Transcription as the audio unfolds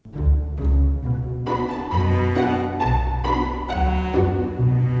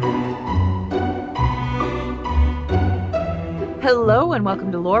and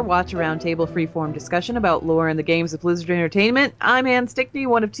welcome to Lore Watch, a roundtable freeform discussion about lore and the games of Blizzard Entertainment. I'm Ann Stickney,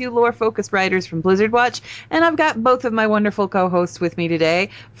 one of two lore-focused writers from Blizzard Watch, and I've got both of my wonderful co-hosts with me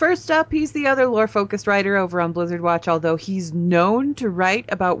today. First up, he's the other lore-focused writer over on Blizzard Watch, although he's known to write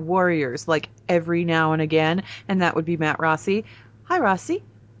about warriors, like every now and again, and that would be Matt Rossi. Hi, Rossi.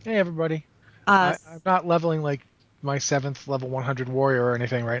 Hey, everybody. I'm not leveling like my 7th level 100 warrior or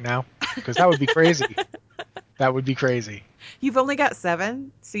anything right now, because that would be crazy. That would be crazy. You've only got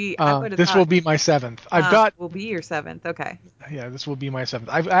 7? See, I would have This thought... will be my 7th. Will be your 7th, okay. Yeah, this will be my 7th.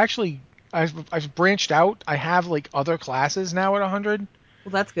 I've branched out. I have like other classes now at 100.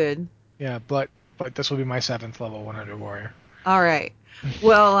 Well, that's good. Yeah, but this will be my 7th level 100 warrior. All right.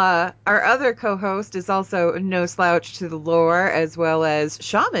 Well, our other co-host is also no slouch to the lore, as well as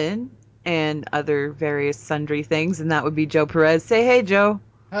shaman and other various sundry things, and that would be Joe Perez. Say hey, Joe.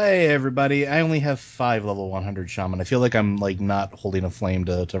 Hi, everybody. I only have 5 level 100 shaman. I feel like I'm not holding a flame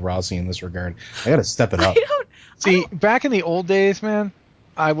to Rossi in this regard. I gotta step it up. Back in the old days, man,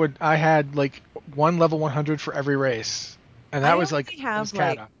 I had like 1 level 100 for every race, and that was like have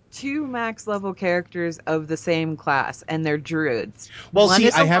like 2 max level characters of the same class, and they're druids. Well, one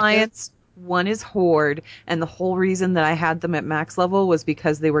is Alliance, one is Horde, and the whole reason that I had them at max level was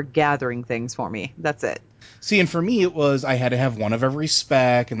because they were gathering things for me. That's it. See, and for me, it was I had to have one of every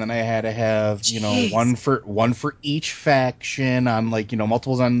spec, and then I had to have one for each faction on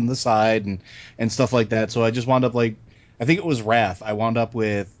multiples on the side and stuff like that. So I just wound up I think it was Wrath. I wound up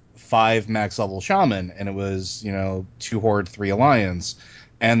with 5 max level shaman, and it was 2 Horde, 3 Alliance.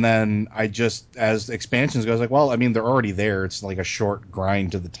 And then I just, as expansions go, I was like, well, I mean, they're already there. It's like a short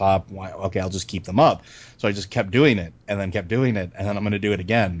grind to the top. Okay, I'll just keep them up. So I just kept doing it, and then kept doing it, and then I'm going to do it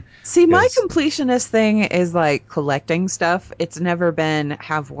again. See, my completionist thing is like collecting stuff. It's never been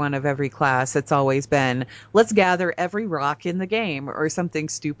have one of every class. It's always been, let's gather every rock in the game, or something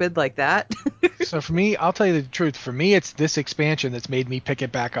stupid like that. So for me, I'll tell you the truth. For me, it's this expansion that's made me pick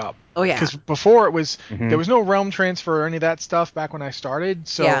it back up. Oh, yeah. Because before it was, there was no realm transfer or any of that stuff back when I started.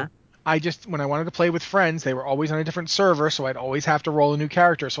 So yeah. When I wanted to play with friends, they were always on a different server, so I'd always have to roll a new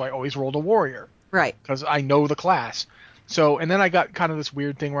character. So I always rolled a warrior. Right. Because I know the class. So, and then I got kind of this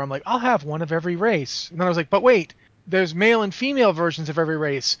weird thing where I'm like, I'll have one of every race. And then I was like, but wait, there's male and female versions of every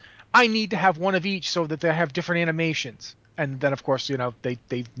race. I need to have one of each so that they have different animations. And then, of course,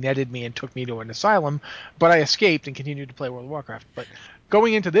 they netted me and took me to an asylum, but I escaped and continued to play World of Warcraft. But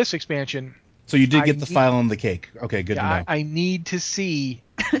going into this expansion... So you did get the file on the cake. Okay, good to know. I need to see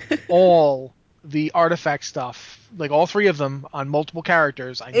all the artifact stuff, like all 3 of them on multiple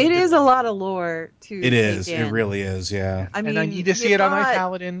characters. It is a lot of lore to It is. It really is, yeah. I need to see it on my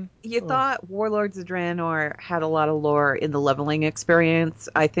Paladin. You thought Warlords of Draenor had a lot of lore in the leveling experience.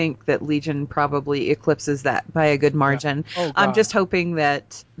 I think that Legion probably eclipses that by a good margin. Yeah. Oh, I'm just hoping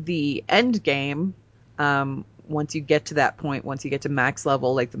that the end game, once you get to that point, once you get to max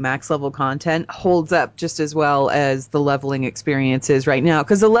level, like the max level content holds up just as well as the leveling experience is right now,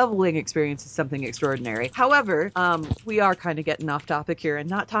 because the leveling experience is something extraordinary. However, we are kind of getting off topic here and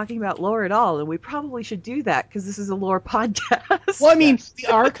not talking about lore at all, and we probably should do that because this is a lore podcast. Well, I mean, we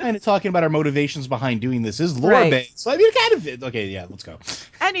are kind of talking about our motivations behind doing this is lore based. So I mean, kind of okay, yeah, let's go.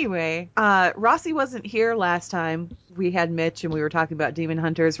 Anyway, Rossi wasn't here last time. We had Mitch and we were talking about Demon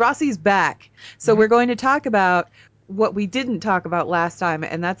Hunters. Rossi's back. So we're going to talk about what we didn't talk about last time,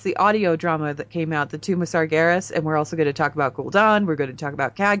 and that's the audio drama that came out, the Tomb of Sargeras, and we're also going to talk about Gul'dan, we're going to talk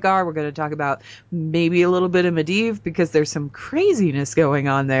about Khadgar, we're going to talk about maybe a little bit of Medivh, because there's some craziness going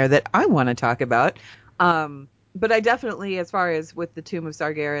on there that I want to talk about. But I definitely, as far as with the Tomb of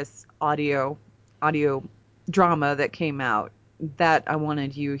Sargeras audio drama that came out, that I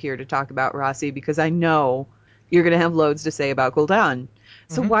wanted you here to talk about, Rossi, because I know you're going to have loads to say about Gul'dan.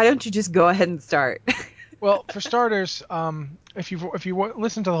 So why don't you just go ahead and start? Well, for starters, if you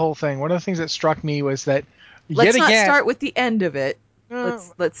listen to the whole thing, one of the things that struck me was that let's not start with the end of it.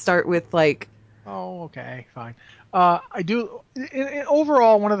 Let's start with like. Oh, okay, fine. I do.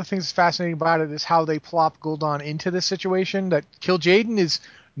 Overall, one of the things that's fascinating about it is how they plop Gul'dan into this situation. That Kil'jaeden is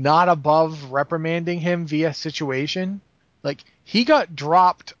not above reprimanding him via situation. Like he got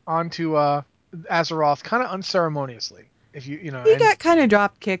dropped onto Azeroth kind of unceremoniously. He got kind of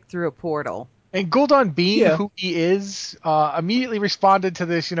drop kicked through a portal. And Gul'dan, being who he is, immediately responded to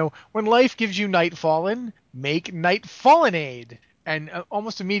this. When life gives you Nightfallen, make Nightfallenade, and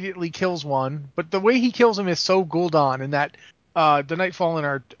almost immediately kills one. But the way he kills him is so Gul'dan, in that the Nightfallen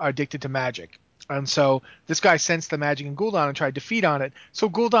are addicted to magic, and so this guy sensed the magic in Gul'dan and tried to feed on it. So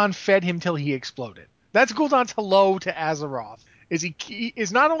Gul'dan fed him till he exploded. That's Gul'dan's hello to Azeroth.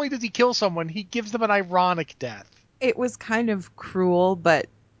 Is not only does he kill someone, he gives them an ironic death. It was kind of cruel, but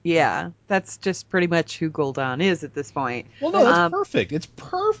yeah, that's just pretty much who Gul'dan is at this point. Well, no, that's perfect. It's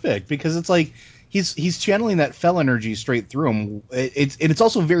perfect because it's like he's channeling that fell energy straight through him. It's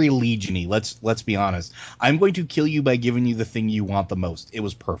also very Legion-y. Let's be honest. I'm going to kill you by giving you the thing you want the most. It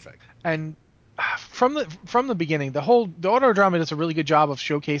was perfect. And from the beginning, the auto drama does a really good job of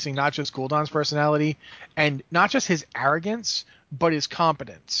showcasing not just Gul'dan's personality and not just his arrogance, but his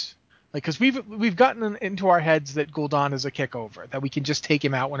competence. Like, because we've gotten into our heads that Gul'dan is a kickover, that we can just take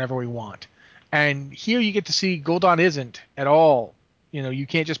him out whenever we want. And here you get to see Gul'dan isn't at all. You know, you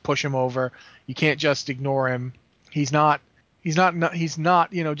can't just push him over. You can't just ignore him. He's not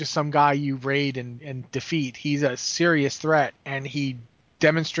just some guy you raid and defeat. He's a serious threat, and he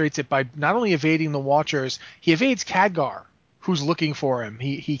demonstrates it by not only evading the Watchers, he evades Khadgar, who's looking for him.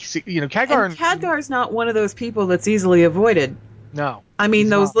 Khadgar. And Khadgar's not one of those people that's easily avoided. No. I mean,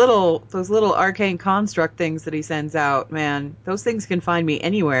 those little arcane construct things that he sends out, man, those things can find me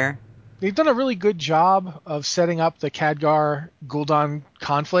anywhere. They've done a really good job of setting up the Khadgar Gul'dan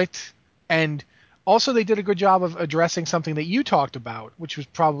conflict, and also they did a good job of addressing something that you talked about, which was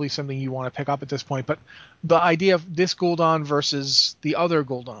probably something you want to pick up at this point, but the idea of this Gul'dan versus the other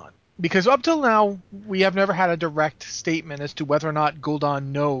Gul'dan. Because up till now, we have never had a direct statement as to whether or not Gul'dan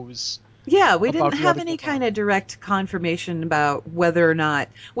knows. Yeah, we didn't have any kind of direct confirmation about whether or not...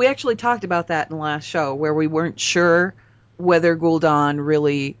 We actually talked about that in the last show, where we weren't sure whether Gul'dan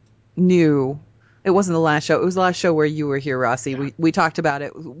really knew. It wasn't the last show. It was the last show where you were here, Rossi. Yeah. We talked about it,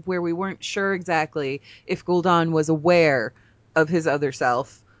 where we weren't sure exactly if Gul'dan was aware of his other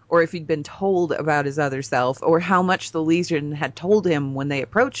self, or if he'd been told about his other self, or how much the Legion had told him when they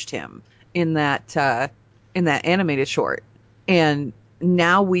approached him in that animated short. And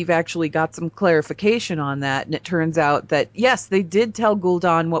now we've actually got some clarification on that, and it turns out that, yes, they did tell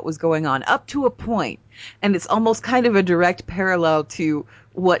Gul'dan what was going on, up to a point, and it's almost kind of a direct parallel to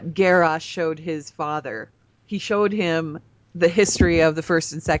what Garrosh showed his father. He showed him the history of the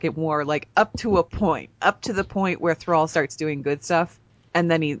First and Second War, like, up to the point where Thrall starts doing good stuff,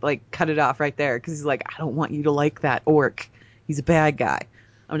 and then he, like, cut it off right there, because he's like, I don't want you to like that orc. He's a bad guy.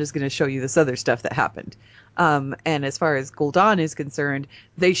 I'm just going to show you this other stuff that happened. And as far as Gul'dan is concerned,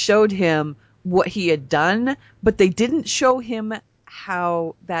 they showed him what he had done, but they didn't show him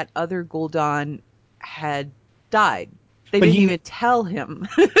how that other Gul'dan had died. They didn't even tell him.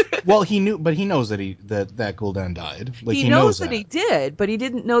 Well, he knew, but he knows that that Gul'dan died. Like, he knows that he did, but he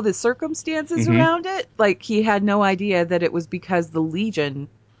didn't know the circumstances around it. Like, he had no idea that it was because the Legion,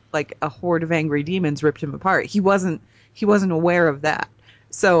 like a horde of angry demons, ripped him apart. He wasn't aware of that.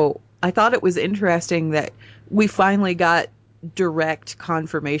 So I thought it was interesting that we finally got direct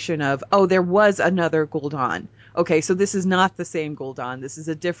confirmation of, oh, there was another Gul'dan. Okay, so this is not the same Gul'dan. This is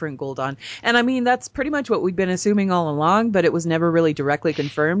a different Gul'dan. And I mean, that's pretty much what we've been assuming all along, but it was never really directly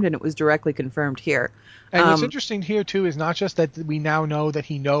confirmed, and it was directly confirmed here. And what's interesting here, too, is not just that we now know that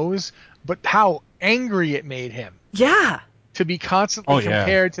he knows, but how angry it made him. Yeah. To be constantly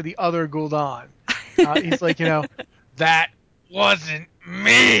compared to the other Gul'dan. He's like, that wasn't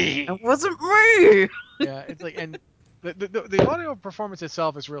me. It wasn't me. Yeah, it's like, and the audio performance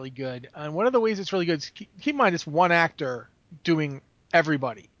itself is really good. And one of the ways it's really good is keep in mind it's one actor doing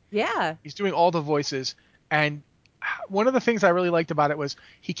everybody. Yeah. He's doing all the voices. And one of the things I really liked about it was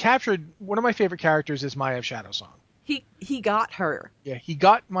he captured one of my favorite characters is Maiev Shadowsong. He got her. Yeah, he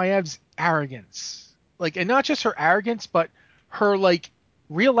got Maiev's arrogance. Like, and not just her arrogance, but her, like,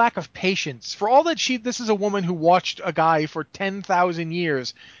 real lack of patience. For all that this is a woman who watched a guy for 10,000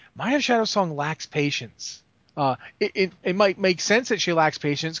 years. Maiev Shadowsong lacks patience. It might make sense that she lacks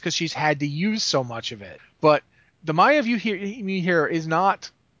patience because she's had to use so much of it. But the Maiev you hear is not.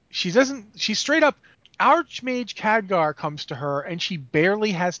 She's straight up. Archmage Khadgar comes to her and she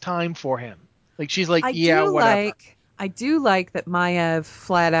barely has time for him. Like, she's like, whatever. I do like that Maiev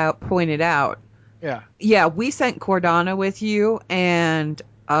flat out pointed out. Yeah. Yeah, we sent Cordana with you, and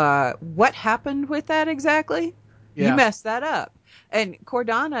what happened with that exactly? Yeah. You messed that up. And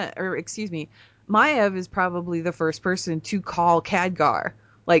Maiev is probably the first person to call Khadgar,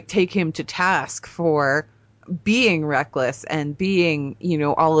 like, take him to task for being reckless and being,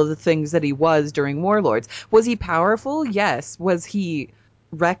 all of the things that he was during Warlords. Was he powerful? Yes. Was he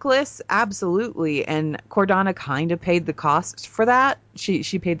reckless? Absolutely. And Cordana kind of paid the cost for that. She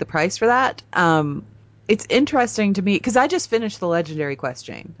paid the price for that. It's interesting to me because I just finished the Legendary Quest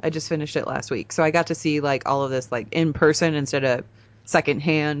chain. I just finished it last week, so I got to see, like, all of this, like, in person instead of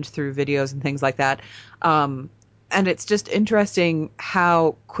secondhand through videos and things like that. And it's just interesting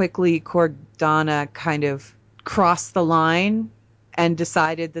how quickly Cordana kind of crossed the line and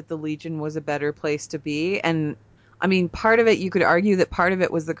decided that the Legion was a better place to be. And I mean, part of it, you could argue that part of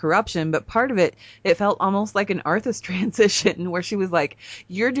it was the corruption, but part of it, it felt almost like an Arthas transition where she was like,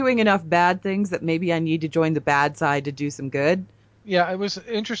 you're doing enough bad things that maybe I need to join the bad side to do some good. Yeah, it was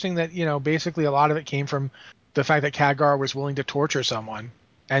interesting that, basically a lot of it came from the fact that Khadgar was willing to torture someone.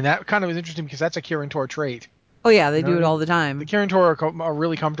 And that kind of was interesting because that's a Kirin Tor trait. Oh, yeah, they You know do what it I mean? all the time. The Kirin Tor are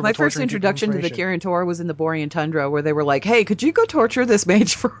really comfortable My first torturing people with introduction to the information. Kirin Tor was in the Borean Tundra, where they were like, hey, could you go torture this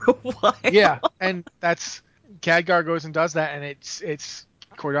mage for a while? Yeah, and that's Khadgar goes and does that, and it's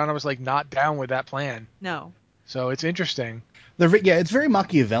Cordana was like not down with that plan. No. So it's interesting. It's very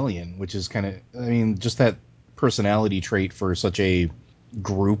Machiavellian, which is kind of, I mean, just that personality trait for such a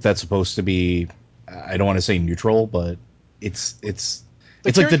group that's supposed to be, I don't want to say neutral, but it's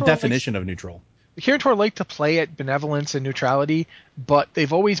like the definition of neutral. The Kirin Tor like to play at benevolence and neutrality, but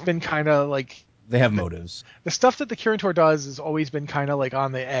they've always been kind of like... They have motives. The stuff that the Kirin Tor does has always been kind of like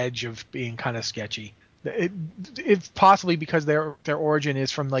on the edge of being kind of sketchy. It's possibly because their origin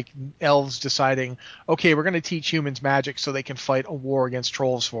is from like elves deciding, okay, we're going to teach humans magic so they can fight a war against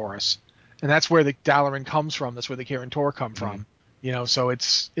trolls for us, and that's where the Dalaran comes from. That's where the Kirin Tor come from. So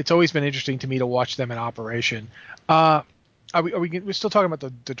it's always been interesting to me to watch them in operation. We're still talking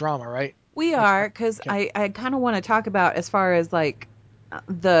about the drama, right? We are, because I kind of want to talk about, as far as like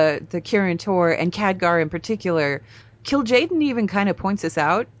the Kirin Tor and Khadgar in particular. Kil'jaeden even kind of points this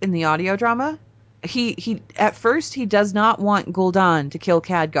out in the audio drama. He at first he does not want Gul'dan to kill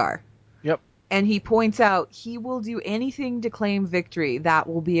Khadgar. Yep. And he points out he will do anything to claim victory. That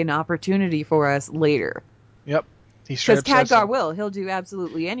will be an opportunity for us later. Yep. Because Khadgar he'll do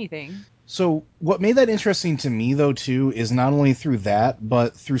absolutely anything. So what made that interesting to me, though, too, is not only through that,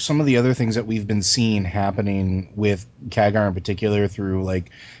 but through some of the other things that we've been seeing happening with Khadgar in particular, through like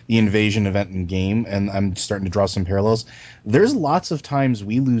the invasion event in game, and I'm starting to draw some parallels. There's lots of times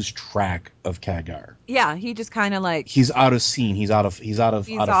we lose track of Khadgar. Yeah, he just kind of like he's out of scene. He's out of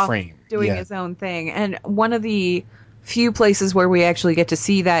frame, doing his own thing. And one of the few places where we actually get to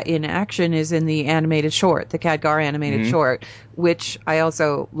see that in action is in the animated short, the Khadgar animated short, which I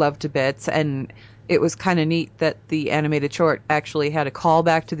also love to bits. And it was kind of neat that the animated short actually had a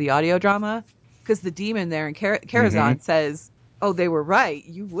callback to the audio drama, because the demon there in Karazhan says, oh, they were right.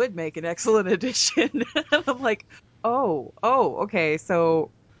 You would make an excellent addition. And I'm like, oh, okay. So,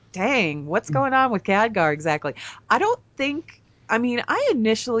 dang, what's going on with Khadgar exactly? I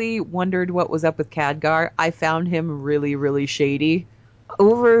initially wondered what was up with Khadgar. I found him really, really shady.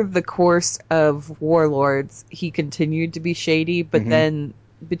 Over the course of Warlords, he continued to be shady, but then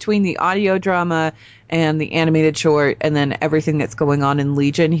between the audio drama and the animated short and then everything that's going on in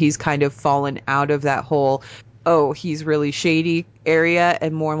Legion, he's kind of fallen out of that whole, oh, he's really shady area,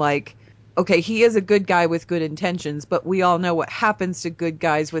 and more like, okay, he is a good guy with good intentions, but we all know what happens to good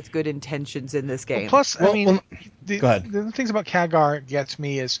guys with good intentions in this game. Well, plus, go ahead. The things about Khadgar gets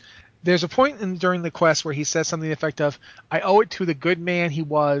me is there's a point during the quest where he says something to the effect of, I owe it to the good man he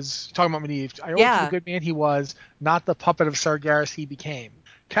was, talking about Medivh, I owe it to the good man he was, not the puppet of Sargeras he became.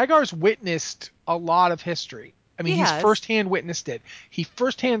 Khadgar's witnessed a lot of history. I mean, he's firsthand witnessed it. He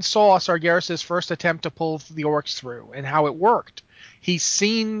firsthand saw Sargeras' first attempt to pull the orcs through and how it worked. He's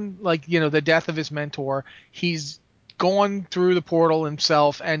seen, the death of his mentor. He's gone through the portal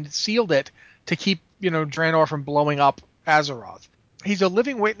himself and sealed it to keep, Draenor from blowing up Azeroth. He's a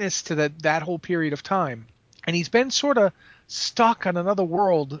living witness to that whole period of time. And he's been sort of stuck on another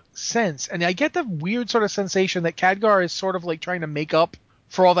world since. And I get the weird sort of sensation that Khadgar is sort of like trying to make up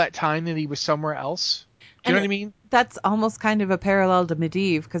for all that time that he was somewhere else. Do you know what I mean? That's almost kind of a parallel to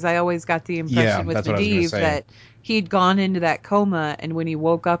Medivh, because I always got the impression with Medivh that he'd gone into that coma, and when he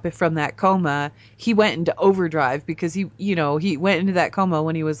woke up from that coma, he went into overdrive, because he went into that coma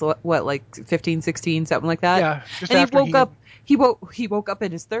when he was like 15, 16, something like that. Yeah, just and he woke up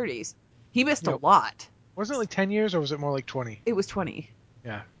in his 30s. He missed a lot. Wasn't it like 10 years, or was it more like 20? It was 20.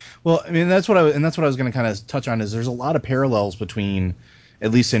 Yeah. Well, I mean, that's what I was going to kind of touch on, is there's a lot of parallels between, at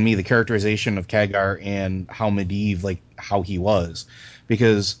least in me, the characterization of Khadgar and how Medivh, like how he was,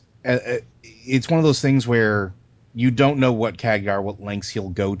 because it's one of those things where you don't know what lengths he'll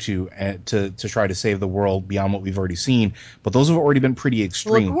go to try to save the world beyond what we've already seen, but those have already been pretty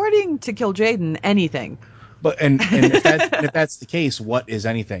extreme. Well, according to Kil'jaeden, anything. But and if that's the case, what is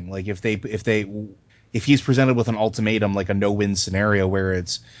anything? Like if he's presented with an ultimatum, like a no-win scenario where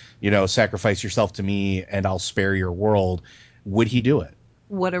it's, sacrifice yourself to me and I'll spare your world, would he do it?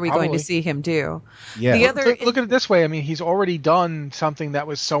 What are we going to see him do? Yeah. Look at it this way. I mean, he's already done something that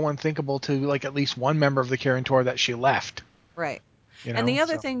was so unthinkable to like at least one member of the Kirin Tor that she left. Right. And the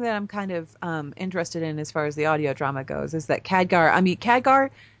other thing that I'm kind of interested in as far as the audio drama goes is that Khadgar,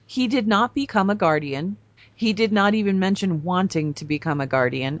 he did not become a guardian. He did not even mention wanting to become a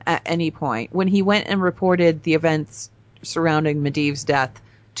Guardian at any point. When he went and reported the events surrounding Medivh's death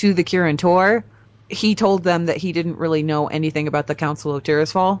to the Kirin Tor, he told them that he didn't really know anything about the Council of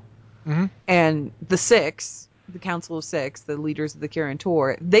Tirisfal. Mm-hmm. And the Six, the Council of Six, the leaders of the Kirin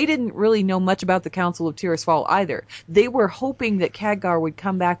Tor, they didn't really know much about the Council of Tirisfal either. They were hoping that Khadgar would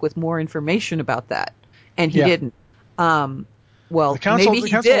come back with more information about that, and he didn't. Well, maybe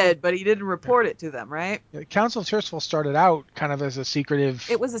he did, but he didn't report it to them, right? The Council of Tirisfal started out kind of as a secretive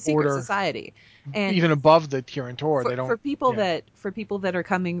It was a secret order, society, and even above the Kirin Tor. For people that are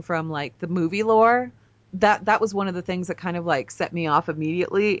coming from like the movie lore, that was one of the things that kind of like set me off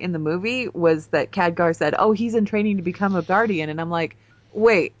immediately in the movie, was that Khadgar said, "Oh, he's in training to become a Guardian," and I'm like,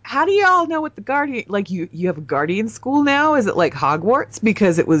 wait, how do y'all know what the Guardian, like you have a Guardian school now? Is it like Hogwarts?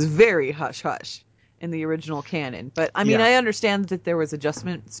 Because it was very hush hush in the original canon. But I mean, I understand that there was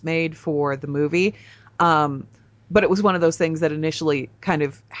adjustments made for the movie. But it was one of those things that initially kind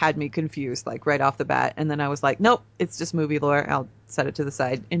of had me confused, like right off the bat. And then I was like, nope, it's just movie lore. I'll set it to the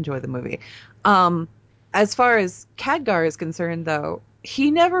side. Enjoy the movie. As far as Khadgar is concerned, though, he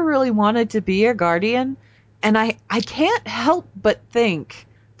never really wanted to be a Guardian. And I can't help but think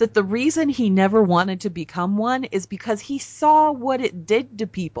that the reason he never wanted to become one is because he saw what it did to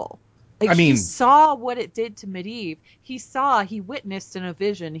people. Like, he saw what it did to Medivh. He witnessed in a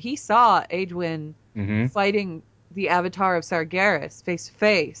vision. He saw Aedwin fighting the Avatar of Sargeras face to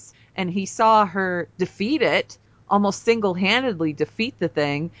face. And he saw her defeat it, almost single-handedly defeat the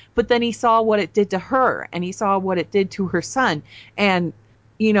thing. But then he saw what it did to her. And he saw what it did to her son. And,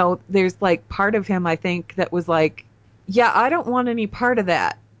 you know, there's like part of him, I think, that was like, yeah, I don't want any part of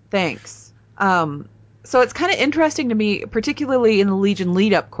that. Thanks. So it's kind of interesting to me, particularly in the Legion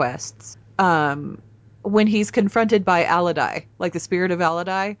lead-up quests, when he's confronted by Aladi, like the spirit of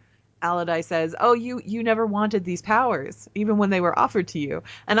Aladi. Aladi says, "Oh, you never wanted these powers, even when they were offered to you."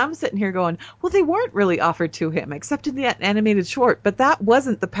 And I'm sitting here going, well, they weren't really offered to him, except in the animated short, but that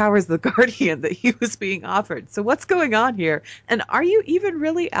wasn't the powers of the Guardian that he was being offered. So what's going on here? And are you even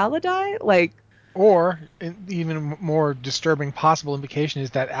really Aladi? Like... Or, an even more disturbing possible implication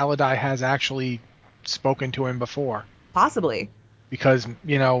is that Aladi has actually spoken to him before. Possibly. Because,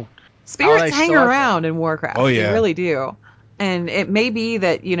 you know... Spirits hang around in Warcraft. Oh, yeah. They really do. And it may be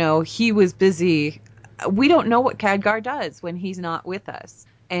that, you know, he was busy. We don't know what Khadgar does when he's not with us.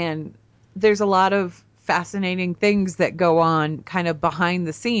 And there's a lot of fascinating things that go on kind of behind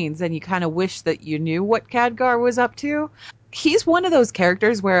the scenes, and you kind of wish that you knew what Khadgar was up to. He's one of those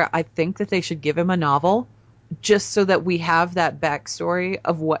characters where I think that they should give him a novel just so that we have that backstory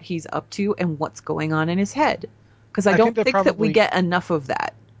of what he's up to and what's going on in his head. Because I don't think that we get enough of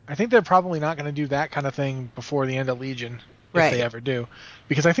that. I think they're probably not going to do that kind of thing before the end of Legion, if they ever do.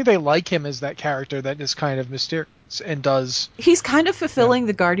 Because I think they like him as that character that is kind of mysterious and does... He's kind of fulfilling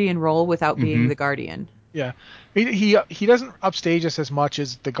the Guardian role without being the Guardian. Yeah. He doesn't upstage us as much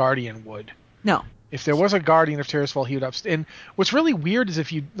as the Guardian would. No. If there was a Guardian of Tirisfal, he would upstage. And what's really weird is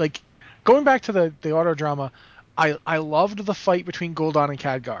if you, like, going back to the auto drama, I loved the fight between Gul'dan and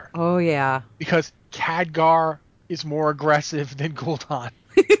Khadgar. Oh, yeah. Because Khadgar is more aggressive than Gul'dan.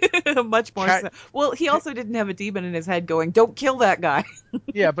 Much more so. Well, he also didn't have a demon in his head going, "Don't kill that guy."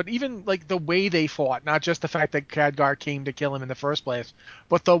 Yeah, but even like the way they fought, not just the fact that Khadgar came to kill him in the first place,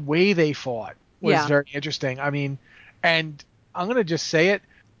 but the way they fought was very interesting. I mean, and I'm gonna just say it: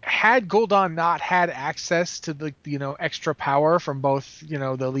 had Gul'dan not had access to the extra power from both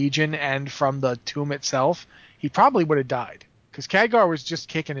the Legion and from the tomb itself, he probably would have died because Khadgar was just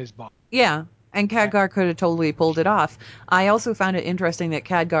kicking his butt. Yeah. And Khadgar could have totally pulled it off. I also found it interesting that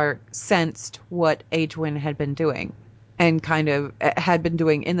Khadgar sensed what Aedwin had been doing and kind of had been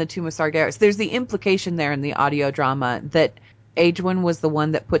doing in the Tomb of Sargeras. There's the implication there in the audio drama that Aedwin was the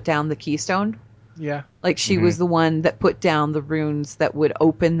one that put down the keystone. Yeah. Like she was the one that put down the runes that would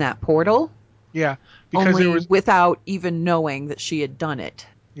open that portal. Yeah. Because without even knowing that she had done it.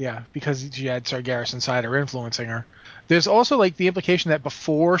 Yeah, because she had Sargeras inside her influencing her. There's also like the implication that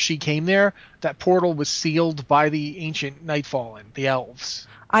before she came there, that portal was sealed by the ancient Nightfallen, the elves.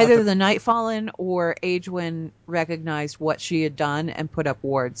 Either the Nightfallen or Aedwin recognized what she had done and put up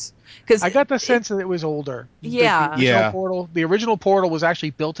wards. Because I got the sense that it was older. Yeah. The original portal was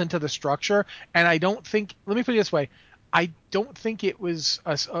actually built into the structure, and I don't think. Let me put it this way: I don't think it was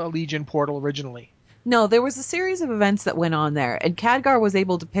a Legion portal originally. No, there was a series of events that went on there, and Khadgar was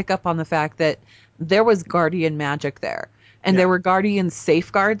able to pick up on the fact that there was Guardian magic there, and there were Guardian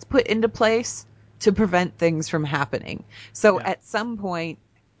safeguards put into place to prevent things from happening. So at some point,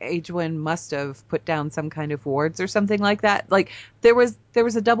 Aedwin must have put down some kind of wards or something like that. Like there was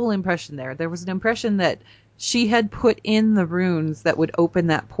a double impression there. There was an impression that she had put in the runes that would open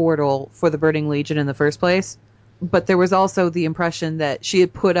that portal for the Burning Legion in the first place. But there was also the impression that she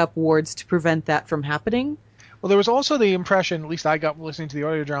had put up wards to prevent that from happening. Well, there was also the impression, at least I got listening to the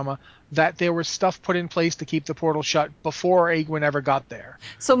audio drama, that there was stuff put in place to keep the portal shut before Egwene ever got there.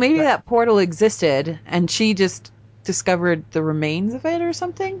 So maybe that portal existed, and she just discovered the remains of it or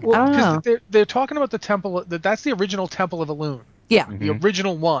something? Well, I don't know. because they're talking about the temple, that's the original Temple of Elune. Yeah. The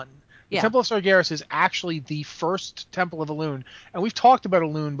original one. The Yeah. Temple of Sargeras is actually the first Temple of Elune. And we've talked about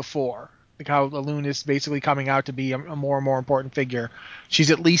Elune before. Like how Elune is basically coming out to be a more and more important figure.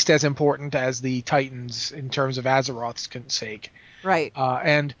 She's at least as important as the Titans in terms of Azeroth's sake. Right.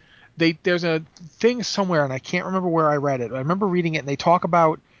 And there's a thing somewhere, and I can't remember where I read it. I remember reading it, and they talk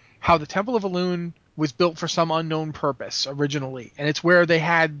about how the Temple of Elune was built for some unknown purpose originally, and it's where they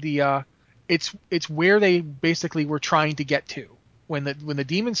had the it's where they basically were trying to get to when the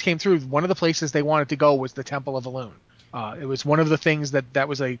demons came through. One of the places they wanted to go was the Temple of Elune. It was one of the things that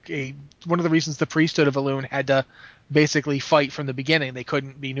was one of the reasons the priesthood of Elune had to basically fight from the beginning. They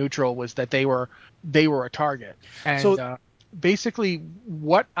couldn't be neutral, was that they were a target. And basically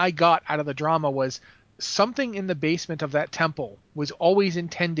what I got out of the drama was something in the basement of that temple was always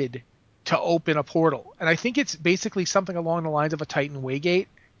intended to open a portal. And I think it's basically something along the lines of a Titan Waygate.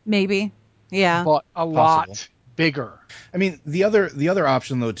 Maybe. Yeah. But a lot bigger. I mean, the other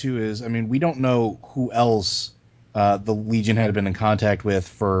option though too is, I mean, we don't know who else the Legion had been in contact with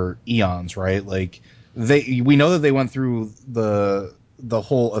for eons, right? Like we know that they went through the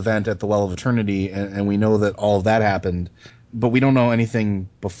whole event at the Well of Eternity, and we know that all of that happened, but we don't know anything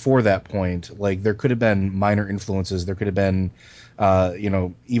before that point. Like there could have been minor influences. There could have been,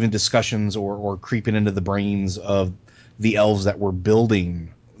 even discussions or creeping into the brains of the elves that were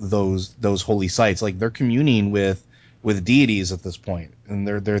building those holy sites. Like they're communing with deities at this point, and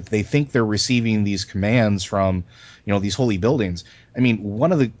they think they're receiving these commands from, these holy buildings. I mean,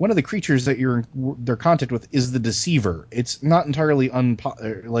 one of the creatures that they're contact with is the Deceiver. It's not entirely out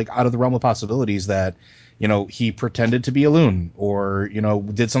of the realm of possibilities that, he pretended to be Elune, or,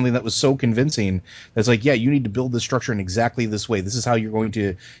 did something that was so convincing that's like, yeah, you need to build this structure in exactly this way. This is how you're going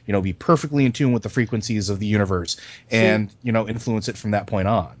to, be perfectly in tune with the frequencies of the universe, and, influence it from that point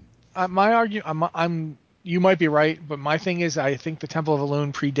on. My argument, you might be right, but my thing is, I think the Temple of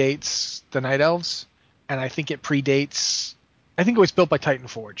Elune predates the Night Elves, and I think it was built by Titan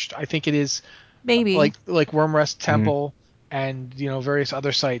Forged. I think it is maybe like Wormrest Temple and various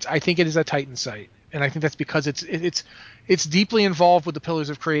other sites. I think it is a Titan site, and I think that's because it's deeply involved with the Pillars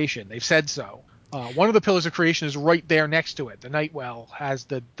of Creation. They've said so. One of the Pillars of Creation is right there next to it. The Nightwell has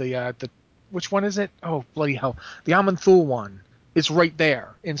the which one is it? Oh, bloody hell! The Aman'Thul one is right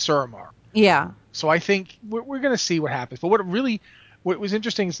there in Suramar. Yeah. So I think we're going to see what happens. But what was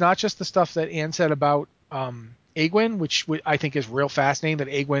interesting is not just the stuff that Anne said about Egwene, which I think is real fascinating, that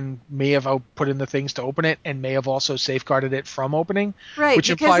Egwene may have put in the things to open it and may have also safeguarded it from opening. Right, which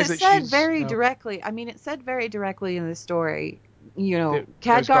because implies it that said very directly. I mean, it said very directly in the story.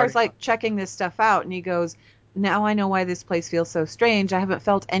 Khadgar's like checking this stuff out, and he goes, "Now I know why this place feels so strange. I haven't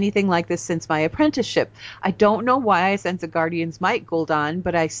felt anything like this since my apprenticeship. I don't know why I sense a Guardian's might, Gul'dan,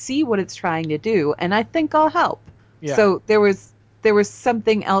 but I see what it's trying to do, and I think I'll help." Yeah. So there was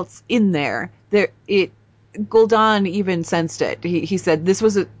something else in there. Gul'dan even sensed it. He said this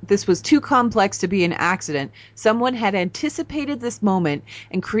was too complex to be an accident. Someone had anticipated this moment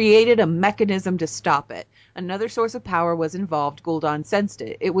and created a mechanism to stop it. Another source of power was involved. Gul'dan sensed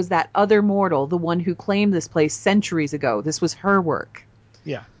it. It was that other mortal, the one who claimed this place centuries ago. This was her work.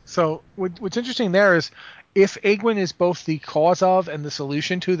 Yeah. So what's interesting there is, if Egwene is both the cause of and the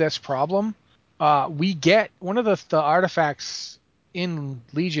solution to this problem, we get one of the artifacts in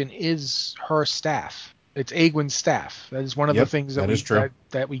Legion is her staff. It's Egwene's staff. That is one of the things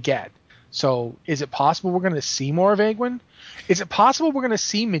that we get. So is it possible we're going to see more of Egwene? Is it possible we're going to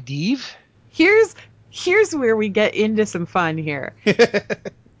see Medivh? Here's where we get into some fun here.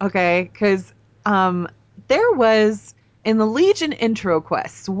 Okay, because there was, in the Legion intro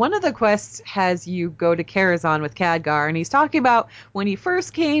quests, one of the quests has you go to Karazhan with Khadgar, and he's talking about when he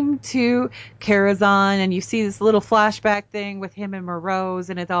first came to Karazhan, and you see this little flashback thing with him and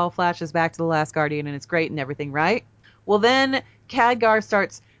Morose, and it all flashes back to the Last Guardian, and it's great and everything, right? Well, then Khadgar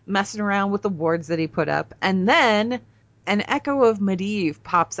starts messing around with the wards that he put up, and then an echo of Medivh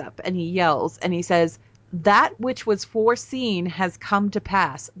pops up, and he yells, and he says, "That which was foreseen has come to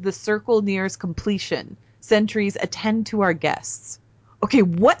pass. The circle nears completion. Sentries, attend to our guests." Okay,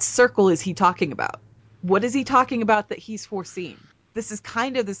 what circle is he talking about? What is he talking about that he's foreseen? This is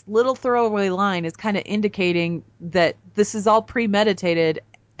kind of, this little throwaway line is kind of indicating that this is all premeditated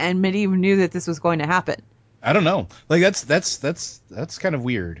and Medivh knew that this was going to happen. I don't know. Like that's kind of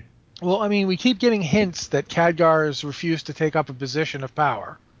weird. Well, I mean, we keep getting hints that Khadgar's refused to take up a position of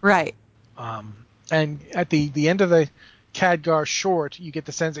power. Right. And at the end of the Khadgar short, you get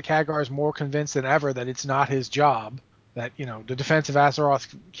the sense that Khadgar is more convinced than ever that it's not his job. That, the defense of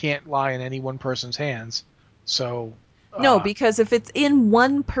Azeroth can't lie in any one person's hands. So No, because if it's in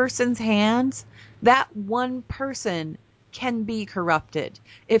one person's hands, that one person can be corrupted.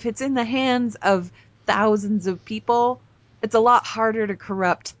 If it's in the hands of thousands of people, it's a lot harder to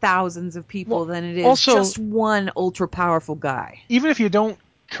corrupt thousands of people than it is also, just one ultra powerful guy. Even if you don't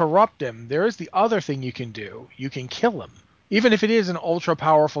corrupt him, there is the other thing you can do. You can kill him. Even if it is an ultra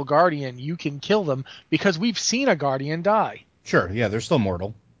powerful guardian, you can kill them because we've seen a guardian die. Sure, yeah, they're still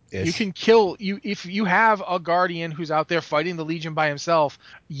mortal. You can kill if you have a guardian who's out there fighting the Legion by himself.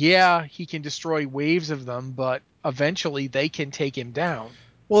 Yeah, he can destroy waves of them, but eventually they can take him down.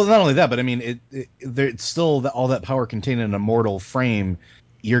 Well, not only that, but I mean, it's still all that power contained in a mortal frame.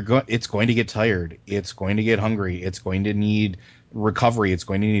 It's going to get tired. It's going to get hungry. It's going to need recovery. It's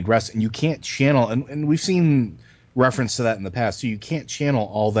going to need rest, and you can't channel. And we've seen reference to that in the past. So you can't channel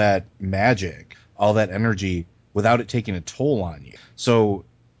all that magic, all that energy without it taking a toll on you. So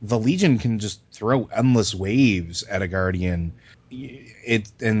the Legion can just throw endless waves at a Guardian,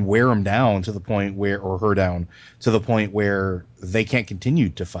 and wear them down to the point where, or her down to the point where they can't continue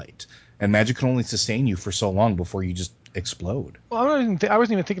to fight. And magic can only sustain you for so long before you just explode. Well, I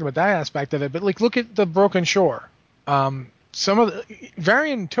wasn't even thinking about that aspect of it, but look at the Broken Shore.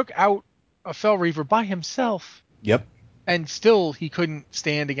 Varian took out a Fel Reaver by himself. Yep. And still he couldn't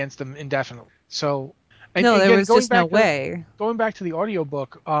stand against them indefinitely. So there was just no way. Going back to the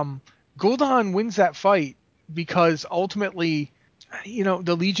audiobook, Gul'dan wins that fight because ultimately,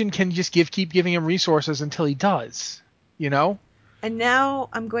 the Legion can just keep giving him resources until he does, And now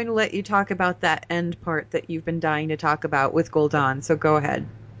I'm going to let you talk about that end part that you've been dying to talk about with Gul'dan, so go ahead.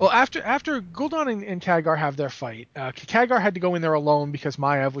 Well, after Gul'dan and Khadgar have their fight, Khadgar had to go in there alone because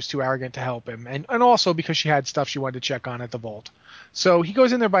Maiev was too arrogant to help him, and also because she had stuff she wanted to check on at the vault. So he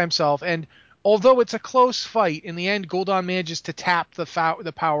goes in there by himself, and although it's a close fight, in the end, Gul'dan manages to tap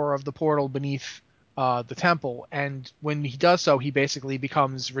the power of the portal beneath the temple, and when he does so, he basically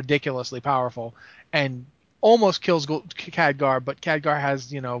becomes ridiculously powerful and almost kills Khadgar, but Khadgar has,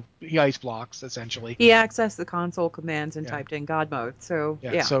 he ice blocks, essentially. He accessed the console commands and typed in God mode, so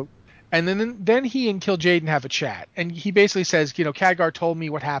yeah. So, and then he and Kil'jaeden have a chat, and he basically says, Khadgar told me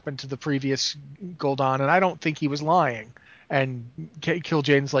what happened to the previous Gul'dan, and I don't think he was lying. And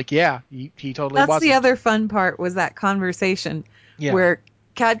Kil'jaeden's like, yeah, he totally wasn't. That's the other fun part, was that conversation where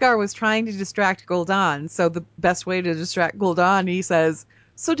Khadgar was trying to distract Gul'dan, so the best way to distract Gul'dan, he says,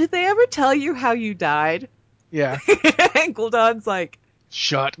 so did they ever tell you how you died? Yeah. And Gul'dan's like,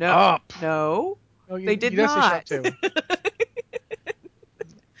 shut up. No, they did not. Say shut too.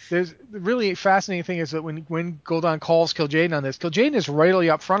 There's the really fascinating thing is that when Gul'dan calls Kil'jaeden on this, Kil'jaeden is readily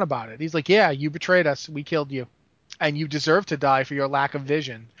upfront about it. He's like, yeah, you betrayed us. We killed you. And you deserve to die for your lack of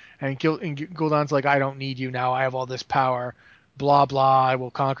vision. And Gul'dan's like, I don't need you now. I have all this power. Blah, blah. I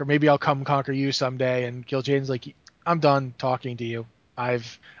will conquer. Maybe I'll come conquer you someday. And Kil'jaeden's like, I'm done talking to you.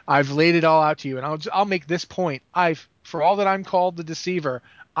 I've laid it all out to you. And I'll make this point. For all that I'm called the deceiver,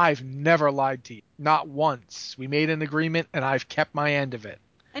 I've never lied to you. Not once. We made an agreement, and I've kept my end of it.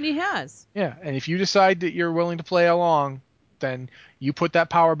 And he has. Yeah, and if you decide that you're willing to play along, then you put that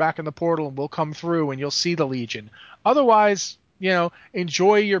power back in the portal, and we'll come through, and you'll see the Legion. Otherwise,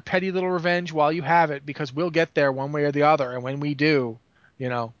 enjoy your petty little revenge while you have it, because we'll get there one way or the other, and when we do,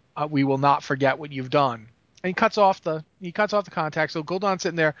 we will not forget what you've done. And he cuts off the contact. So Gul'dan's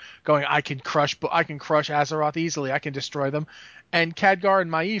sitting there going, I can crush Azeroth easily. I can destroy them. And Khadgar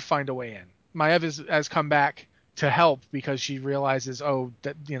and Maiev find a way in. Maiev has come back to help because she realizes,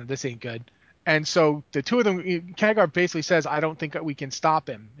 this ain't good. And so the two of them, Khadgar basically says, I don't think that we can stop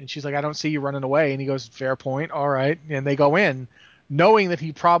him. And she's like, I don't see you running away. And he goes, fair point. All right. And they go in, knowing that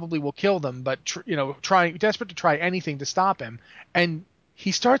he probably will kill them, but desperate to try anything to stop him. And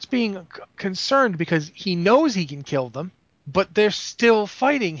he starts being concerned because he knows he can kill them, but they're still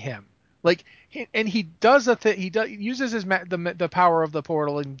fighting him. And he does uses the power of the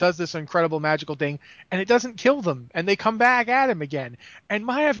portal and does this incredible magical thing, and it doesn't kill them, and they come back at him again. And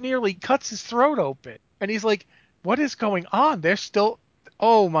Maiev nearly cuts his throat open, and he's like, "What is going on? They're still,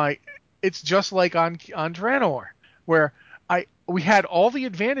 oh my!" It's just like on Draenor, where we had all the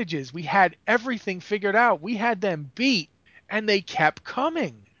advantages, we had everything figured out, we had them beat. And they kept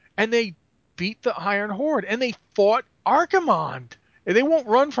coming, and they beat the Iron Horde, and they fought Archimonde. And they won't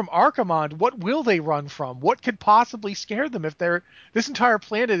run from Archimonde. What will they run from? What could possibly scare them if this entire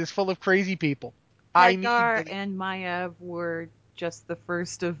planet is full of crazy people? Khadgar and Maiev were just the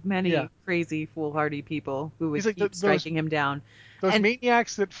first of many crazy, foolhardy people who would keep striking him down. Those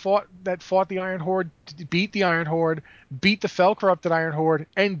maniacs that fought the Iron Horde, beat the Iron Horde, beat the Fel-corrupted Iron Horde,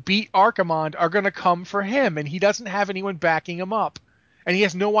 and beat Archimonde are going to come for him, and he doesn't have anyone backing him up. And he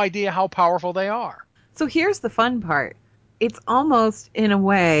has no idea how powerful they are. So here's the fun part. It's almost, in a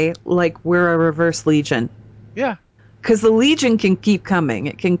way, like we're a reverse Legion. Yeah. Because the Legion can keep coming.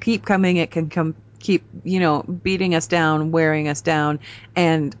 It can keep coming. It can keep, beating us down, wearing us down,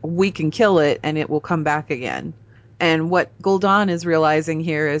 and we can kill it, and it will come back again. And what Gul'dan is realizing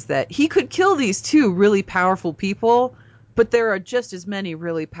here is that he could kill these two really powerful people, but there are just as many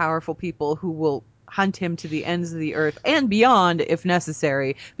really powerful people who will hunt him to the ends of the earth and beyond if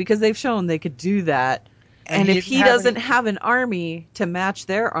necessary, because they've shown they could do that. And if he doesn't have an army to match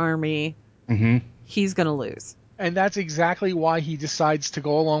their army, he's going to lose. And that's exactly why he decides to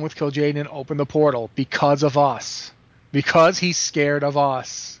go along with Kil'jaeden and open the portal, because of us. Because he's scared of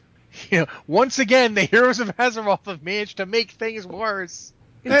us. Once again, the heroes of Azeroth have managed to make things worse.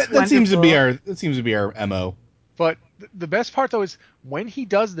 That seems to be our MO. But the best part, though, is when he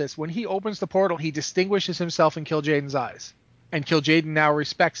does this, when he opens the portal, he distinguishes himself in Kil'jaeden's eyes. And Kil'jaeden now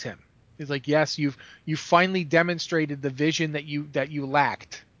respects him. He's like, yes, you've finally demonstrated the vision that you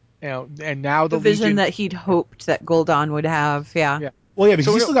lacked. And now the vision Legion, that he'd hoped that Gul'dan would have. Yeah. Well, yeah,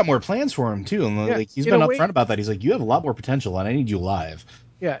 because he's still got more plans for him, too. And he's been upfront about that. He's like, you have a lot more potential, and I need you alive.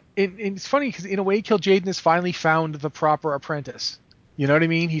 Yeah, and it's funny because in a way, Kil'jaeden has finally found the proper apprentice. You know what I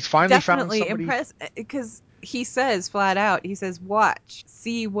mean? He's finally found somebody. Definitely impressed, because he says flat out, watch,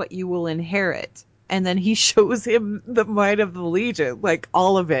 see what you will inherit. And then he shows him the might of the Legion, like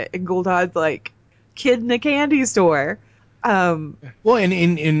all of it. And Gul'dan's like, kid in a candy store. Well,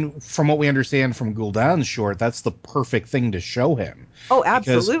 and from what we understand from Gul'dan's short, that's the perfect thing to show him. Oh,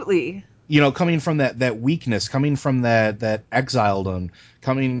 absolutely. Because, coming from that weakness, coming from that exiledom,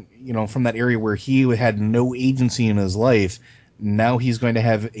 coming, from that area where he had no agency in his life, now he's going to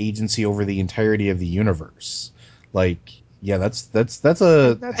have agency over the entirety of the universe. Like, yeah, that's a heck of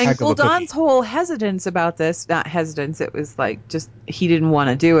a cookie. And Gul'dan's whole hesitance about this, not hesitance, it was like just he didn't want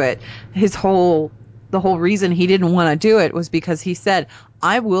to do it. The whole reason he didn't want to do it was because he said,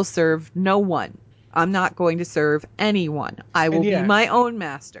 I will serve no one. I'm not going to serve anyone. I will be my own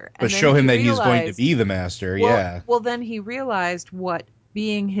master. But show him that he's going to be the master, Well, then he realized what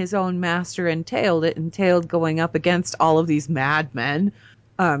being his own master entailed. It entailed going up against all of these madmen,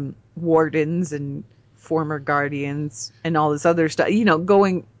 wardens and former guardians and all this other stuff,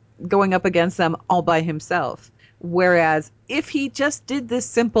 going up against them all by himself. Whereas if he just did this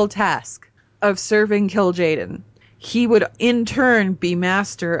simple task of serving Kil'jaeden, he would in turn be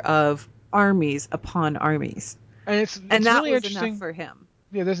master of armies upon armies. And it's that really was interesting enough for him.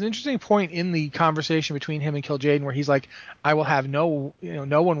 Yeah, there's an interesting point in the conversation between him and Kil'jaeden where he's like, I will have no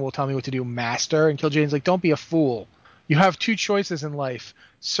one will tell me what to do, master. And Kil'jaeden's like, don't be a fool. You have two choices in life.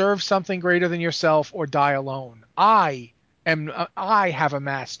 Serve something greater than yourself or die alone. I have a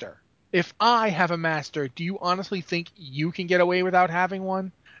master. If I have a master, do you honestly think you can get away without having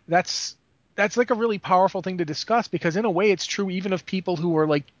one? That's like a really powerful thing to discuss, because in a way it's true even of people who are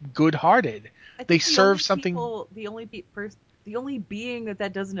like good-hearted. They serve something. The only being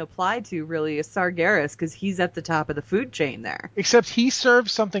that doesn't apply to really is Sargeras, because he's at the top of the food chain there. Except he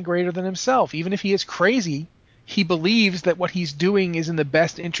serves something greater than himself. Even if he is crazy, he believes that what he's doing is in the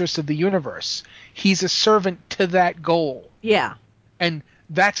best interest of the universe. He's a servant to that goal. Yeah. And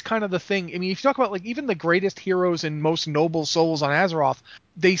that's kind of the thing. I mean, if you talk about like even the greatest heroes and most noble souls on Azeroth,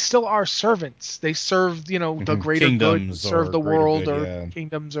 they still are servants. They serve, the greater good, serve the world, or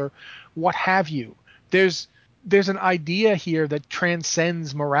kingdoms, or what have you. There's an idea here that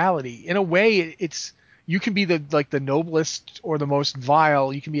transcends morality. In a way, it's you can be the noblest or the most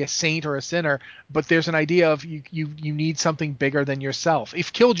vile. You can be a saint or a sinner, but there's an idea of you need something bigger than yourself.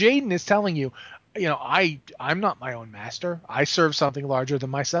 If Kil'jaeden is telling you, I'm not my own master. I serve something larger than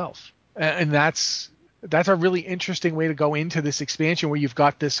myself. And that's a really interesting way to go into this expansion, where you've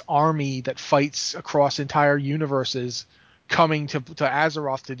got this army that fights across entire universes coming to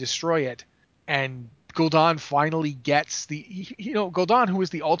Azeroth to destroy it. And Gul'dan finally gets Gul'dan, who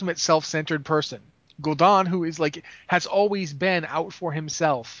is the ultimate self-centered person. Gul'dan, who is has always been out for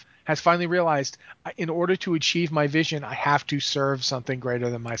himself, has finally realized, in order to achieve my vision, I have to serve something greater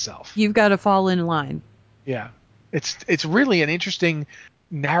than myself. You've got to fall in line. Yeah. It's really an interesting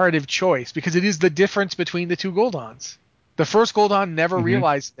narrative choice, because it is the difference between the two Gul'dans. The first Gul'dan never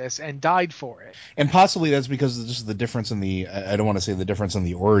realized this and died for it. And possibly that's because of just the difference in I don't want to say the difference in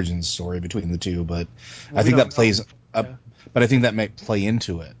the origin story between the two, but I think that plays but I think that might play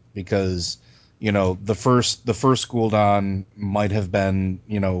into it, because the first Gul'dan might have been,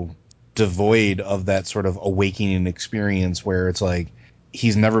 devoid of that sort of awakening experience where it's like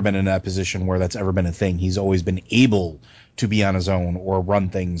he's never been in that position where that's ever been a thing. He's always been able to be on his own or run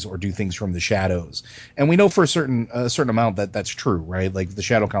things or do things from the shadows. And we know for a certain amount that that's true, right? Like the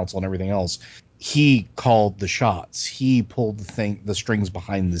Shadow Council and everything else. He called the shots. He pulled the strings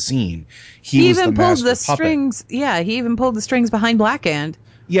behind the scene. He was even the pulled master the puppet. strings. Yeah, he even pulled the strings behind Blackhand.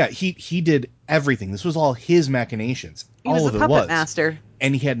 Yeah, he did everything. This was all his machinations. He was All a of it puppet was. master.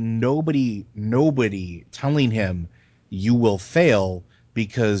 And he had nobody telling him you will fail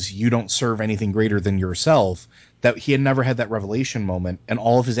because you don't serve anything greater than yourself. That he had never had that revelation moment, and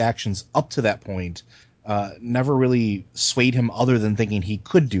all of his actions up to that point never really swayed him other than thinking he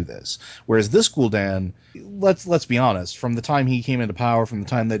could do this. Whereas this Gul'dan, let's be honest, from the time he came into power, from the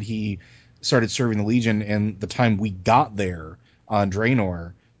time that he started serving the Legion, and the time we got there on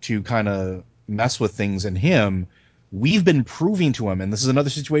Draenor to kind of mess with things in him, we've been proving to him, and this is another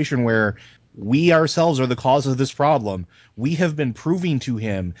situation where we ourselves are the cause of this problem. We have been proving to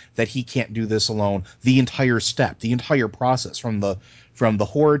him that he can't do this alone. The entire process, from the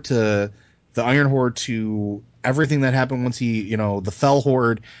Horde to the Iron Horde to everything that happened once he, the Fell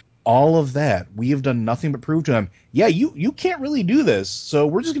Horde, all of that, we have done nothing but prove to him, yeah, you can't really do this, so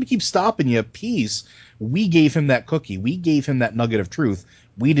we're just going to keep stopping you. Peace. We gave him that cookie. We gave him that nugget of truth.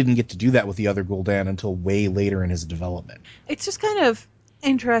 We didn't get to do that with the other Gul'dan until way later in his development. It's just kind of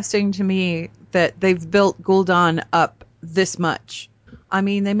interesting to me that they've built Gul'dan up this much. I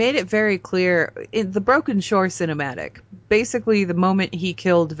mean, they made it very clear in the Broken Shore cinematic. Basically, the moment he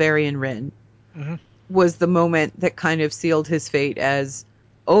killed Varian Wrynn was the moment that kind of sealed his fate as,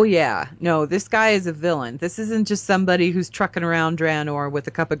 oh yeah, no, this guy is a villain. This isn't just somebody who's trucking around Draenor with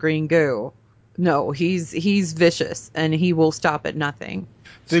a cup of green goo. No, he's vicious, and he will stop at nothing.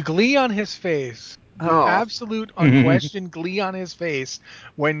 The glee on his face, the absolute unquestioned glee on his face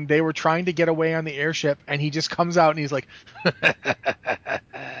when they were trying to get away on the airship, and he just comes out and he's like,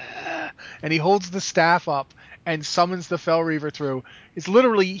 and he holds the staff up and summons the Fel Reaver through. It's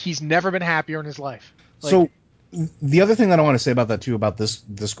literally, he's never been happier in his life. So the other thing that I want to say about that too, about this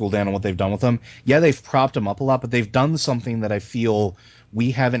Gul'dan and what they've done with him, yeah, they've propped him up a lot, but they've done something that I feel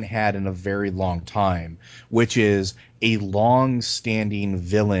we haven't had in a very long time, which is a long-standing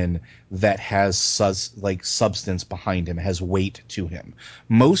villain that has substance behind him, has weight to him.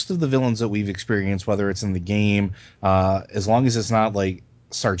 Most of the villains that we've experienced, whether it's in the game, as long as it's not like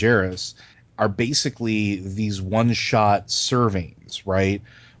Sargeras, are basically these one-shot servings, right?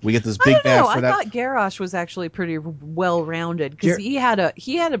 We get this big bad for that. I thought Garrosh was actually pretty well rounded because he had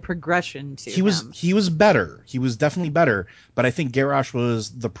a progression to him. He was better. He was definitely better. But I think Garrosh was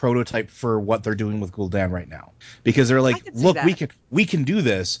the prototype for what they're doing with Gul'dan right now, because they're like, look, we can do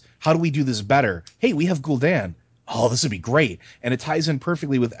this. How do we do this better? Hey, we have Gul'dan. Oh, this would be great, and it ties in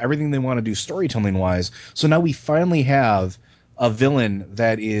perfectly with everything they want to do storytelling wise. So now we finally have a villain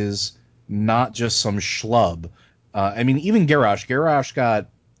that is not just some schlub. I mean, even Garrosh got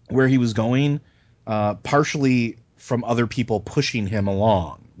where he was going, partially from other people pushing him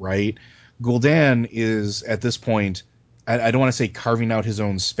along, right? Gul'dan is, at this point, I don't want to say carving out his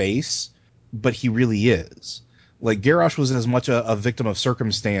own space, but he really is. Like, Garrosh was as much a victim of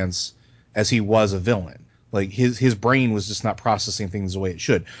circumstance as he was a villain. Like, his brain was just not processing things the way it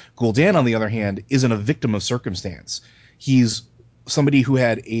should. Gul'dan, on the other hand, isn't a victim of circumstance. He's somebody who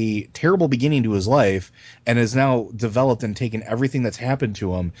had a terrible beginning to his life and has now developed and taken everything that's happened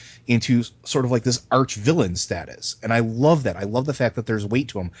to him into sort of like this arch villain status. And I love that. I love the fact that there's weight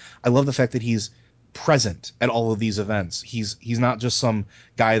to him. I love the fact that he's present at all of these events. He's not just some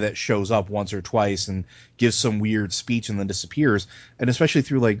guy that shows up once or twice and gives some weird speech and then disappears. And especially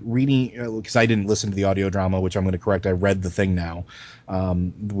through like reading, because I didn't listen to the audio drama, which I'm going to correct. I read the thing now,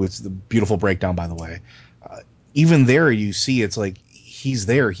 with the beautiful breakdown, by the way. Even there, you see it's like he's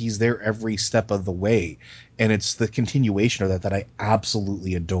there every step of the way, and it's the continuation of that I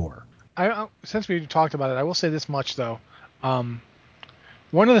absolutely adore. Since we talked about it, I will say this much though. One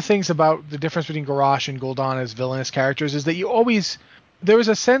of the things about the difference between Garrosh and Gul'dan as villainous characters is that there was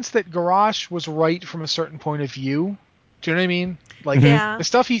a sense that Garrosh was right from a certain point of view. Do you know what I mean? Like, the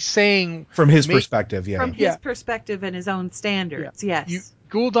stuff he's saying from his perspective, from his perspective and his own standards, yes.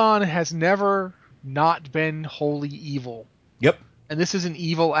 Gul'dan has never not been wholly evil. Yep. And this is an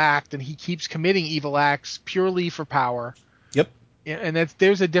evil act, and he keeps committing evil acts purely for power. Yep. And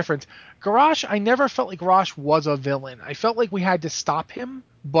there's a difference. Garrosh, I never felt like Garrosh was a villain. I felt like we had to stop him,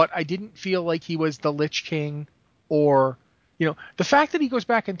 but I didn't feel like he was the Lich King or, the fact that he goes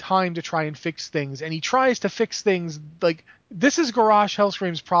back in time to try and fix things, and he tries to fix things like this is Garrosh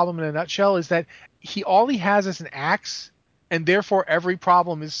Hellscream's problem in a nutshell, is that all he has is an axe, and therefore every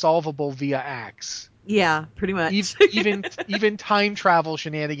problem is solvable via axe. Yeah, pretty much. Even time travel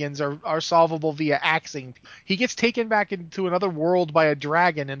shenanigans are solvable via axing. He gets taken back into another world by a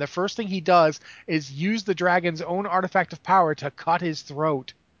dragon, and the first thing he does is use the dragon's own artifact of power to cut his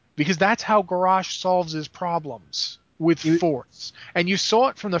throat. Because that's how Garrosh solves his problems, with force. And you saw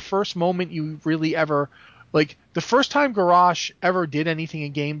it from the first moment you really ever... Like, the first time Garrosh ever did anything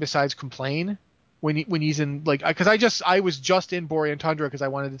in game besides complain, when he's in... like, because I was just in Borean Tundra because I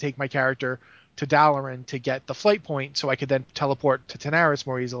wanted to take my character to Dalaran to get the flight point so I could then teleport to Tanaris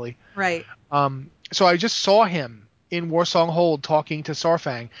more easily. Right. So I just saw him in Warsong Hold talking to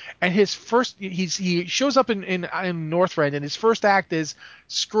Saurfang, and he shows up in Northrend, and his first act is,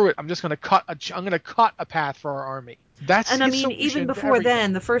 screw it, I'm gonna cut a path for our army. And I mean, even before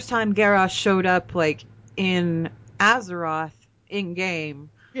then, the first time Garrosh showed up, like, in Azeroth in game,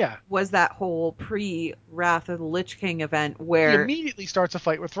 yeah, was that whole pre-Wrath of the Lich King event where he immediately starts a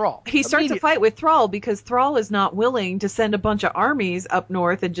fight with Thrall. He starts a fight with Thrall because Thrall is not willing to send a bunch of armies up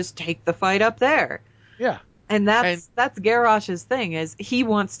north and just take the fight up there. Yeah. And that's Garrosh's thing, is he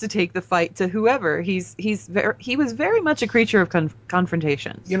wants to take the fight to whoever. He was very much a creature of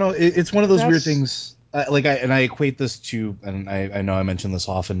confrontations. You know, it's one of those weird things. I equate this to, and I know I mention this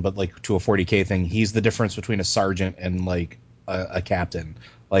often, but like to a 40K thing. He's the difference between a sergeant and like a captain.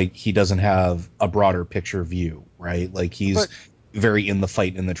 Like, he doesn't have a broader picture view, right? Like, he's very in the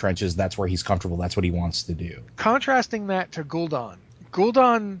fight, in the trenches. That's where he's comfortable. That's what he wants to do. Contrasting that to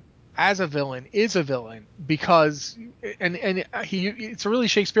Gul'dan as a villain is a villain because, and it's a really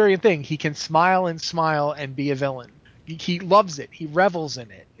Shakespearean thing. He can smile and be a villain. He loves it. He revels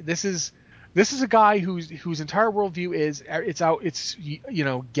in it. This is a guy whose entire worldview is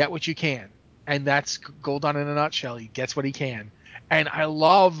get what you can, and that's Gul'dan in a nutshell. He gets what he can. And I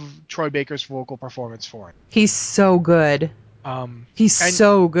love Troy Baker's vocal performance for it. He's so good. He's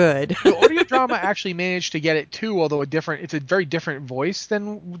so good. The audio drama actually managed to get it too, although it's a very different voice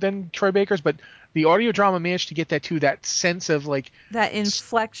than Troy Baker's, but the audio drama managed to get that too, that sense of like that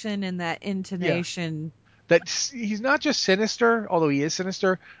inflection and that intonation. Yeah. That he's not just sinister, although he is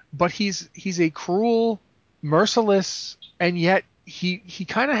sinister, but he's a cruel, merciless, and yet he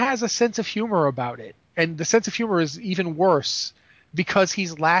kind of has a sense of humor about it. And the sense of humor is even worse because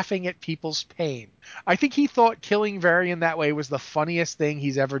he's laughing at people's pain. I think he thought killing Varian that way was the funniest thing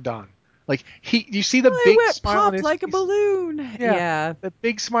he's ever done. Like, you see the big smile on his like face. A balloon. Yeah. The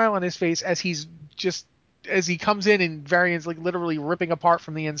big smile on his face as he comes in and Varian's like literally ripping apart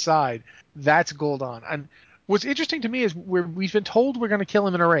from the inside. That's Gul'dan. And what's interesting to me is we've been told we're going to kill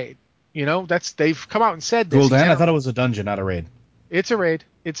him in a raid. You know, they've come out and said this. Gul'dan? I thought it was a dungeon, not a raid. It's a raid.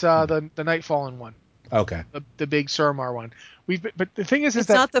 It's the Nightfallen one. Okay. The big Suramar one. But the thing is it's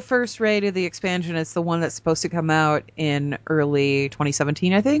that not the first raid of the expansion. It's the one that's supposed to come out in early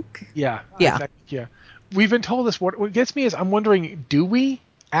 2017, I think. Yeah. We've been told this. What gets me is I'm wondering, do we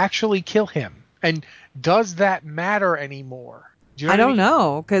actually kill him? And does that matter anymore? Do you know I don't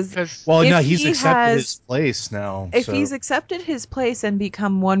know, because he's accepted his place now. If he's accepted his place and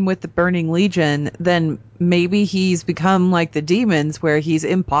become one with the Burning Legion, then maybe he's become like the demons, where he's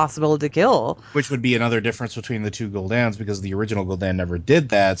impossible to kill. Which would be another difference between the two Gul'dans, because the original Gul'dan never did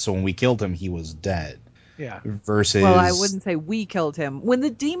that. So when we killed him, he was dead. Yeah. Versus, well, I wouldn't say we killed him. When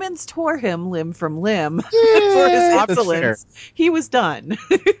the demons tore him limb from limb for his excellence, he was done.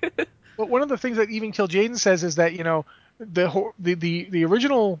 But one of the things that even Kil'jaeden says is that, you know, the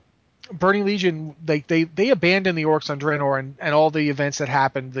original Burning Legion, they abandoned the orcs on Draenor, and all the events that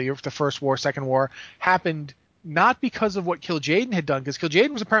happened, the first war, second war, happened not because of what Kil'jaeden had done, because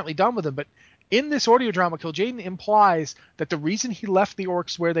Kil'jaeden was apparently done with them, but in this audio drama, Kil'jaeden implies that the reason he left the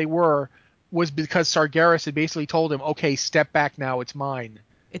orcs where they were was because Sargeras had basically told him, okay, step back now, it's mine.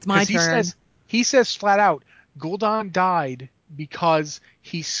 It's my turn. He says flat out, Gul'dan died because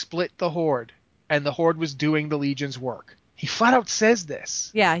he split the Horde, and the Horde was doing the Legion's work. He flat out says this.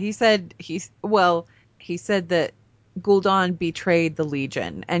 Yeah, he said that Gul'dan betrayed the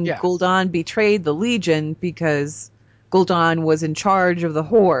Legion, and Gul'dan betrayed the Legion because Gul'dan was in charge of the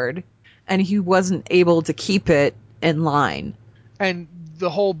Horde, and he wasn't able to keep it in line. And the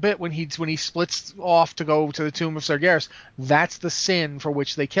whole bit when he splits off to go to the tomb of Sargeras, that's the sin for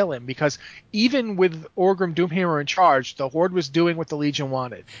which they kill him, because even with Orgrim Doomhammer in charge, the Horde was doing what the Legion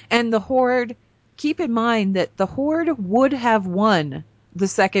wanted. And the Horde, keep in mind that the Horde would have won the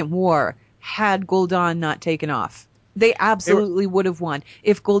Second War had Gul'dan not taken off. They absolutely would have won.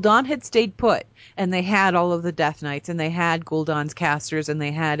 If Gul'dan had stayed put, and they had all of the Death Knights, and they had Gul'dan's casters, and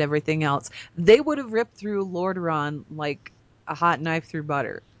they had everything else, they would have ripped through Lordaeron like a hot knife through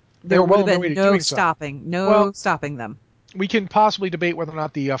butter. They There were would well have on their way been to no doing so. stopping, stopping them. We can possibly debate whether or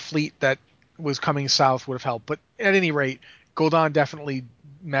not the fleet that was coming south would have helped, but at any rate, Gul'dan definitely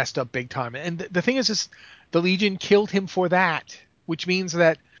messed up big time. And the thing is, the Legion killed him for that, which means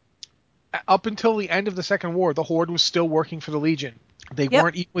that up until the end of the Second War, the Horde was still working for the Legion. They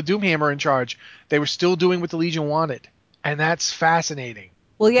weren't even with Doomhammer in charge. They were still doing what the Legion wanted, and that's fascinating.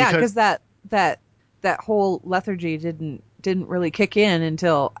 Well, yeah, because that whole lethargy didn't really kick in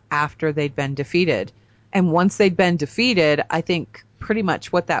until after they'd been defeated. And once they'd been defeated, I think pretty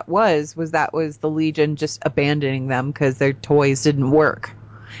much what that was the Legion just abandoning them because their toys didn't work.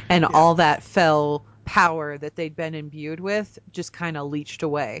 And all that fell power that they'd been imbued with just kind of leached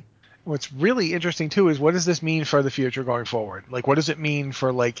away. What's really interesting, too, is what does this mean for the future going forward? Like, what does it mean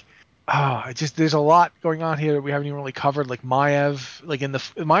for, like, there's a lot going on here that we haven't even really covered, like Maiev, like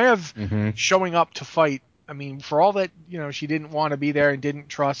Maiev showing up to fight. I mean, for all that, she didn't want to be there and didn't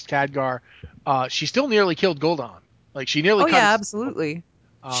trust Khadgar, she still nearly killed Gul'dan. Like, she nearly cut his... absolutely.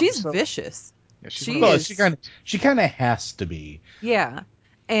 She's vicious. Yeah, she kind of has to be. Yeah.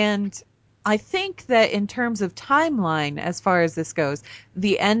 And I think that in terms of timeline, as far as this goes,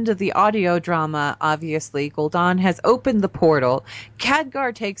 the end of the audio drama, obviously, Gul'dan has opened the portal.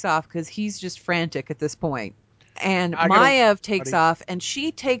 Khadgar takes off because he's just frantic at this point. And Maiev takes off, and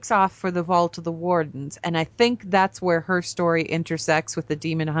she takes off for the Vault of the Wardens. And I think that's where her story intersects with the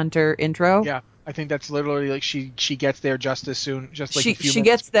Demon Hunter intro. Yeah, I think that's literally like she gets there just as soon, just like she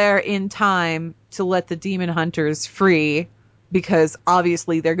gets there in time to let the Demon Hunters free, because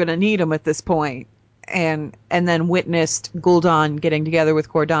obviously they're going to need them at this point, and then witnessed Gul'dan getting together with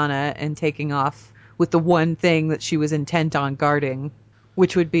Cordana and taking off with the one thing that she was intent on guarding,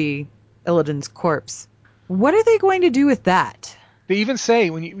 which would be Illidan's corpse. What are they going to do with that? They even say,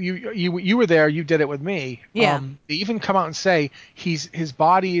 when you were there, you did it with me. Yeah. They even come out and say his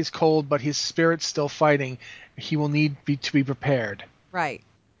body is cold, but his spirit's still fighting. He will need to be prepared. Right.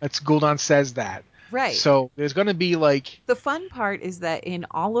 That's Gul'dan says that. Right. So there's going to be like... The fun part is that in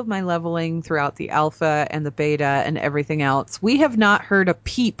all of my leveling throughout the alpha and the beta and everything else, we have not heard a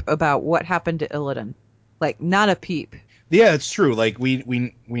peep about what happened to Illidan. Like, not a peep. Yeah, it's true. Like,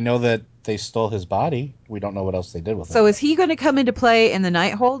 we know that they stole his body. We don't know what else they did with it. So is he going to come into play in the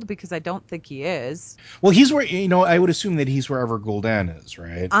Nighthold? Because I don't think he is. Well, he's where, I would assume that he's wherever Gul'dan is,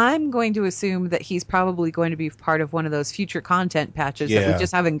 right? I'm going to assume that he's probably going to be part of one of those future content patches that we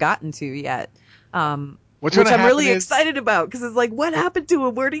just haven't gotten to yet. Which I'm really excited about, because it's like, what happened to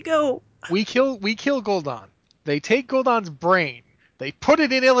him? Where'd he go? We kill Gul'dan. They take Gul'dan's brain. They put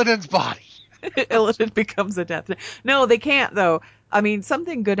it in Illidan's body. Illidan becomes a death. No, they can't, though. I mean,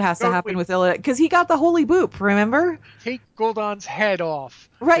 something good has to happen with Illidan, because he got the holy boop, remember? Take Gul'dan's head off.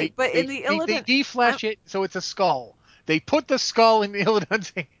 Right, but in the Illidan... They deflesh it so it's a skull. They put the skull in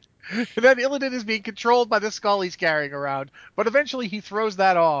Illidan's hand. And then Illidan is being controlled by the skull he's carrying around. But eventually he throws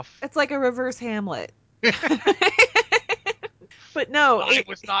that off. It's like a reverse Hamlet. But no, I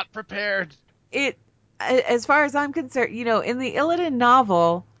was not prepared. As far as I'm concerned, in the Illidan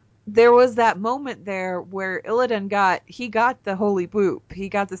novel, there was that moment there where Illidan got the holy boop. He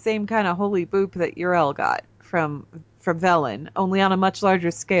got the same kind of holy boop that Yrel got from Velen, only on a much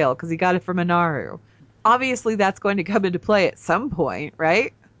larger scale, because he got it from Inaru. Obviously, that's going to come into play at some point,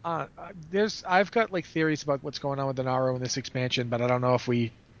 right? I've got like theories about what's going on with Inaru in this expansion, but I don't know if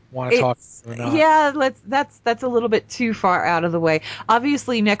we want to talk or not. Yeah, that's a little bit too far out of the way.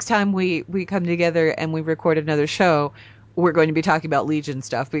 Obviously, next time we come together and we record another show, we're going to be talking about Legion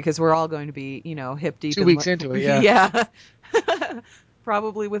stuff, because we're all going to be, hip deep. 2 weeks into it, yeah. Yeah.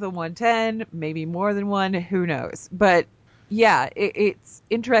 Probably with a 110, maybe more than one, who knows. But yeah, it's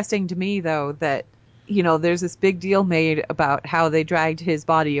interesting to me, though, that, there's this big deal made about how they dragged his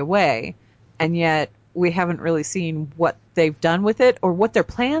body away, and yet we haven't really seen what they've done with it or what their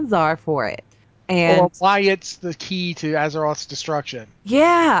plans are for it. Or why it's the key to Azeroth's destruction.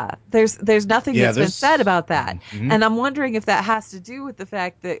 Yeah, there's nothing that's been said about that. Mm-hmm. And I'm wondering if that has to do with the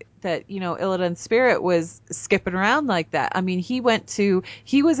fact that Illidan's spirit was skipping around like that. I mean, he was at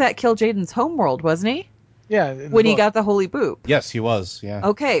Kil'jaeden's homeworld, wasn't he? Yeah. When he got the holy boop. Yes, he was, yeah.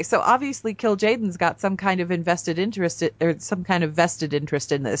 Okay, so obviously Kil'jaeden's got some kind of vested interest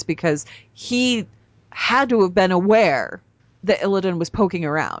in this, because he had to have been aware that Illidan was poking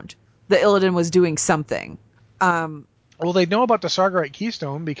around, that Illidan was doing something. Well, they know about the Sargerite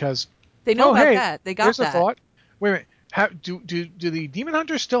Keystone, because they know about that. They got there's that. A thought. Wait a minute. Do the Demon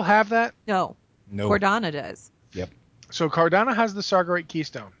Hunters still have that? No. Cordana does. Yep. So Cardana has the Sargerite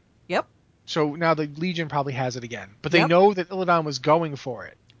Keystone. Yep. So now the Legion probably has it again. But they know that Illidan was going for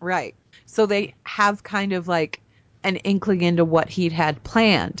it. Right. So they have kind of like an inkling into what he'd had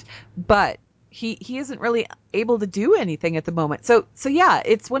planned, but he isn't really able to do anything at the moment. So yeah,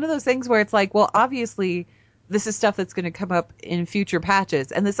 it's one of those things where it's like, well, obviously this is stuff that's going to come up in future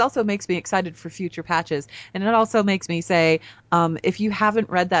patches, and this also makes me excited for future patches. And it also makes me say, if you haven't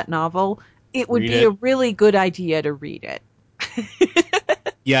read that novel, it would be a really good idea to read it.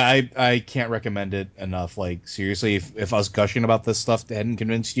 Yeah, I can't recommend it enough. Like, seriously, if us gushing about this stuff hadn't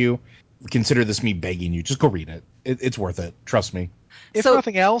convinced you, consider this me begging you. Just go read it. It's worth it. Trust me. If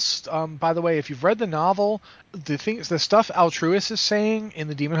nothing else, by the way, if you've read the novel, the stuff Altruis is saying in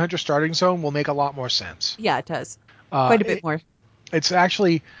the Demon Hunter starting zone will make a lot more sense. Yeah, it does. Quite a bit more. It's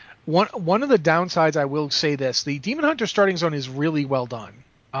actually one of the downsides. I will say this: the Demon Hunter starting zone is really well done.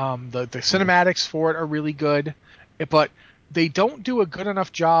 The cinematics for it are really good, but they don't do a good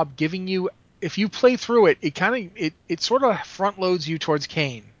enough job giving you. If you play through it, it sort of front loads you towards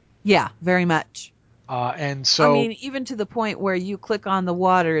Cain. Yeah, very much. And so, I mean, even to the point where you click on the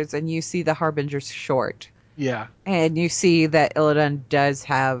waters and you see the Harbinger's short. Yeah. And you see that Illidan does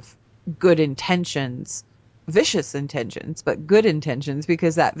have good intentions, vicious intentions, but good intentions,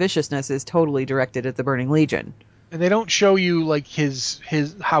 because that viciousness is totally directed at the Burning Legion. And they don't show you like his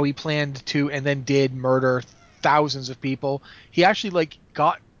how he planned to and then did murder thousands of people. He actually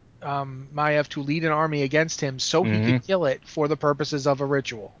got Maiev to lead an army against him so he could kill it for the purposes of a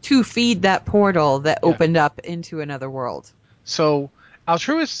ritual. To feed that portal that opened up into another world. So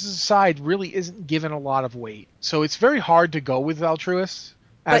Altruis' side really isn't given a lot of weight. So it's very hard to go with Altruis.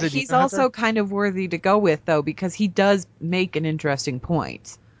 But he's also kind of worthy to go with, though, because he does make an interesting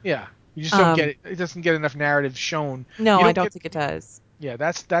point. Yeah. You just don't get it. It doesn't get enough narrative shown. No, I don't think it does. Yeah,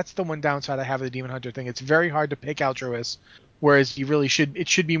 that's the one downside I have of the Demon Hunter thing. It's very hard to pick Altruis, whereas it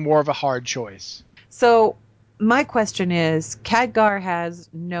should be more of a hard choice. So my question is, Khadgar has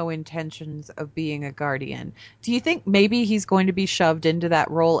no intentions of being a guardian. Do you think maybe he's going to be shoved into that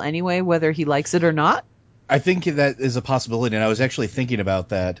role anyway, whether he likes it or not? I think that is a possibility, and I was actually thinking about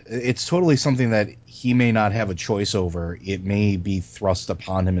that. It's totally something that he may not have a choice over. It may be thrust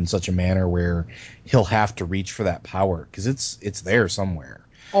upon him in such a manner where he'll have to reach for that power, because it's there somewhere.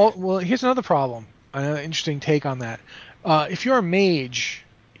 Oh, well, here's another problem. An interesting take on that. If you're a mage,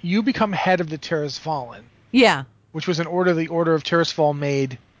 you become head of the Tirisfallen. Yeah. Which was an order the Order of Tirisfal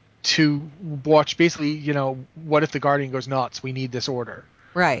made to watch, basically, what if the Guardian goes nuts? We need this order.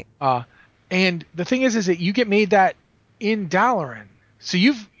 Right. And the thing is that you get made that in Dalaran. So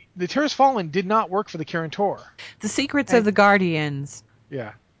the Tirisfallen did not work for the Kirin Tor. The secrets of the Guardians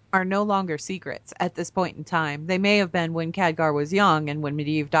yeah. are no longer secrets at this point in time. They may have been when Khadgar was young and when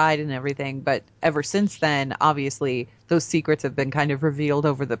Medivh died and everything, but ever since then, obviously, those secrets have been kind of revealed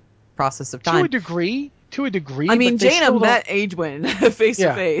over the process of time. To a degree. I mean, Jaina met Aegwynn face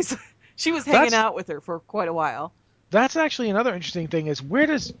to face. She was hanging out with her for quite a while. That's actually another interesting thing is where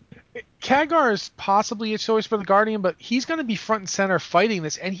does... Khadgar is possibly a choice for the Guardian, but he's going to be front and center fighting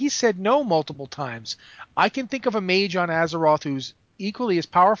this, and he said no multiple times. I can think of a mage on Azeroth who's equally as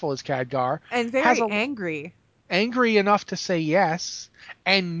powerful as Khadgar. And very angry. Angry enough to say yes,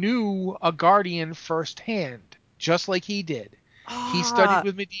 and knew a Guardian firsthand, just like he did. He studied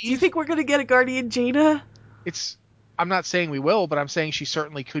with Medivh. Do you think we're going to get a Guardian Jaina? I'm not saying we will, but I'm saying she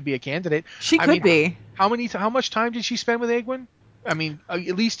certainly could be a candidate. She could be. How much time did she spend with Aegwynn? I mean,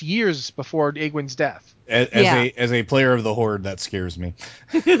 at least years before Aegwynn's death. As a player of the Horde, that scares me.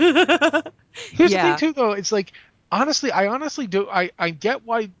 Here's the thing too, though. It's like, honestly, I get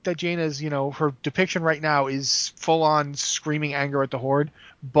why that Jaina's, her depiction right now is full on screaming anger at the Horde,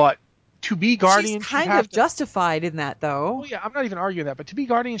 but to be Guardian, she's kind of justified in that, though. Oh yeah, I'm not even arguing that, but to be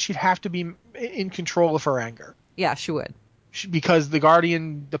Guardian, she'd have to be in control of her anger. Yeah, she would. Because the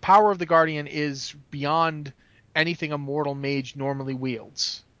power of the Guardian is beyond anything a mortal mage normally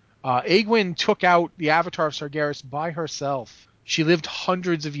wields. Aegwynn took out the Avatar of Sargeras by herself. She lived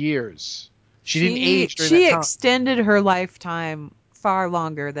hundreds of years. She didn't age during that time. She extended her lifetime far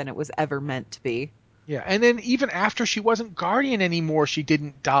longer than it was ever meant to be. Yeah, and then even after she wasn't Guardian anymore, she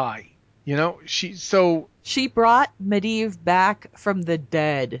didn't die. She brought Medivh back from the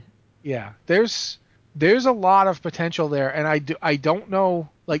dead. Yeah, there's a lot of potential there, and I don't know.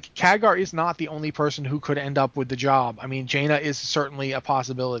 Like, Khadgar is not the only person who could end up with the job. I mean, Jaina is certainly a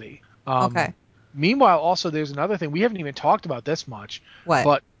possibility. Okay. Meanwhile, also there's another thing we haven't even talked about this much. What?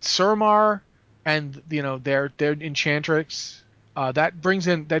 But Suramar and their Enchantrix,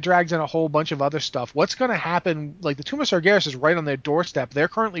 that drags in a whole bunch of other stuff. What's going to happen? Like, the Tomb of Sargeras is right on their doorstep. They're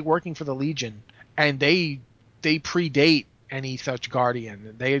currently working for the Legion, and they predate any such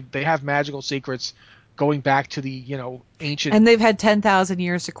Guardian. They have magical secrets going back to the ancient, and they've had 10,000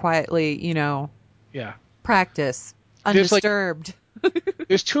 years to quietly yeah, Practice. There's, like, Undisturbed.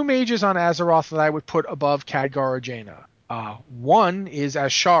 There's two mages on Azeroth that I would put above Khadgar or Jaina. One is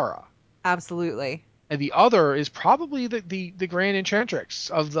Azshara, Absolutely. and the other is probably the Grand Enchantrix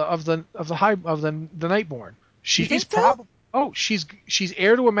of the Nightborn. You think She's so? probably she's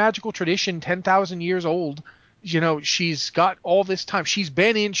heir to a magical tradition 10,000 years old. She's got all this time. She's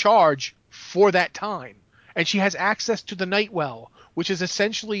been in charge for that time, and she has access to the Nightwell, which is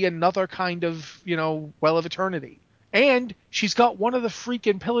essentially another kind of Well of Eternity. And she's got one of the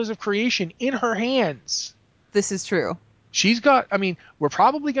freaking Pillars of Creation in her hands. This is true. We're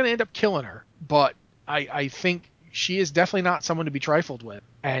probably going to end up killing her, but I think she is definitely not someone to be trifled with.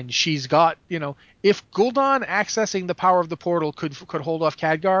 And she's got, if Gul'dan accessing the power of the portal could hold off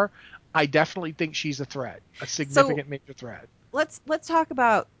Khadgar, I definitely think she's a threat, a significant major threat. Let's talk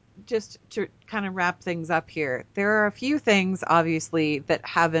about, just to kind of wrap things up here. There are a few things, obviously, that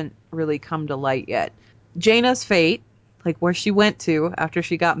haven't really come to light yet. Jaina's fate, like where she went to after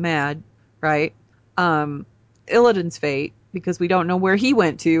she got mad, right? Illidan's fate, because we don't know where he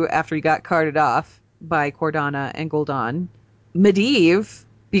went to after he got carted off by Cordana and Gul'dan. Medivh,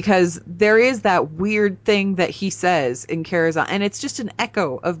 because there is that weird thing that he says in Karazhan, and it's just an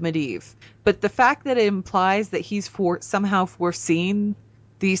echo of Medivh. But the fact that it implies that he's somehow foreseen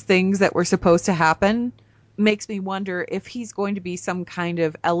these things that were supposed to happen makes me wonder if he's going to be some kind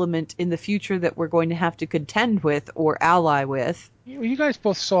of element in the future that we're going to have to contend with or ally with. You guys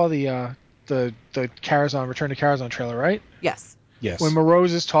both saw the Karazhan Return to Karazhan trailer, right? Yes. Yes. When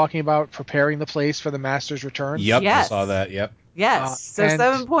Morose is talking about preparing the place for the Master's return. Yep, Yes. I saw that. Yep. Yes. So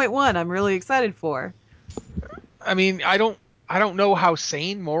 7.1, I'm really excited for. I don't know how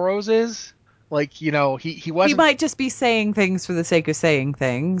sane Morose is. Like, he wasn't. He might just be saying things for the sake of saying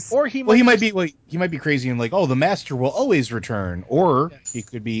things. Or he might be crazy and like, oh, the master will always return. Or he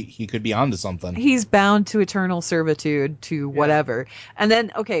could be onto something. He's bound to eternal servitude to whatever. And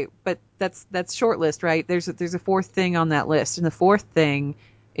then, okay, but that's short list, right? There's a fourth thing on that list, and the fourth thing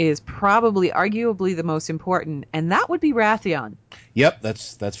is probably arguably the most important, and that would be Wrathion. Yep,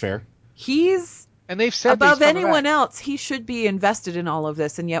 that's fair. He's and they've said above anyone else. He should be invested in all of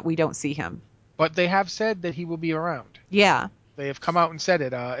this, and yet we don't see him. But they have said that he will be around. Yeah. They have come out and said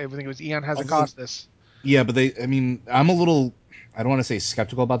it. I think it was Eon Hazzikostas. Yeah, but I'm a little, I don't want to say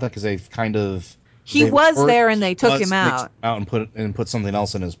skeptical about that because they've kind of... He was there and they took him out. And put something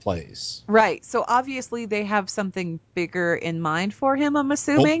else in his place. Right. So obviously they have something bigger in mind for him, I'm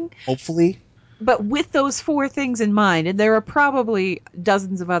assuming. Hopefully. But with those four things in mind, and there are probably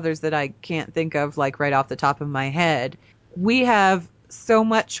dozens of others that I can't think of, like right off the top of my head, we have so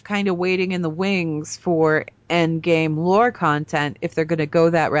much kind of waiting in the wings for end game lore content if they're going to go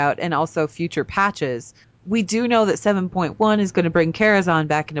that route, and also future patches. We do know that 7.1 is going to bring Karazhan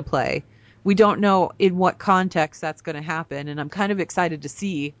back into play. We don't know in what context that's going to happen, and I'm kind of excited to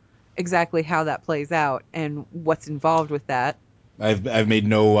see exactly how that plays out and what's involved with that. I've made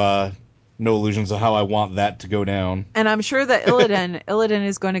no illusions of how I want that to go down. And I'm sure that Illidan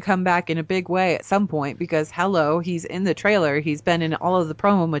is going to come back in a big way at some point because, hello, he's in the trailer. He's been in all of the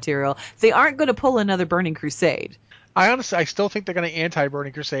promo material. They aren't going to pull another Burning Crusade. I still think they're going to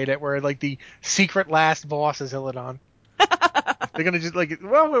anti-Burning Crusade it, where like the secret last boss is Illidan. They're going to just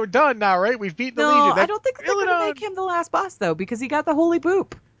we're done now, right? We've beaten the Legion. I don't think they're going to make him the last boss, though, because he got the Holy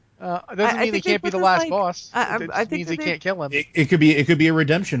Boop. It doesn't mean they can't be the last boss. It means they can't kill him. It could be a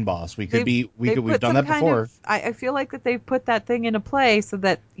redemption boss. We've done that before. I feel like that they've put that thing into play so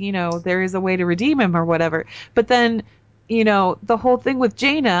that there is a way to redeem him or whatever. But then the whole thing with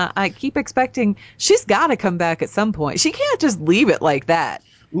Jaina, I keep expecting she's got to come back at some point. She can't just leave it like that.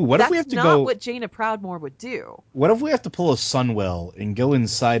 Ooh, if we have to That's not what Jaina Proudmoore would do. What if we have to pull a Sunwell and go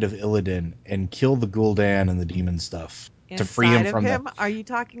inside of Illidan and kill the Gul'dan and the demon stuff? To free him from that. Are you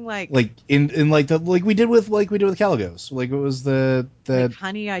talking like in like we did with Kalecgos? Like it was the like,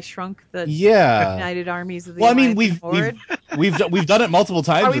 honey, I shrunk the United Armies of the Alliance. We've done it multiple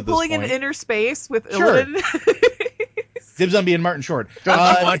times. Are we pulling an inner space with sure. Illidan? Dibs on being Martin Short.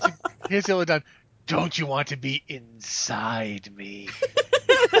 Here's Illidan. Don't you want to be inside me?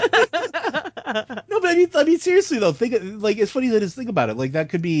 No, but I mean seriously though, it's funny to just think about it. Like that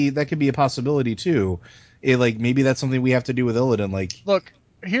could be a possibility too. Maybe that's something we have to do with Illidan. Look,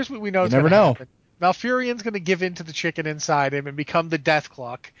 here's what we know. You never know. Happen. Malfurion's going to give in to the chicken inside him and become the Death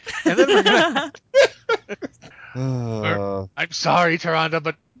Clock. And then we're going I'm sorry, Tyrande,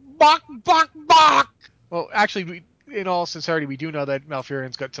 but bok, bok, bok! Well, actually, in all sincerity, we do know that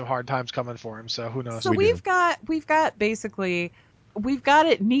Malfurion's got some hard times coming for him, so who knows? So we've got basically we've got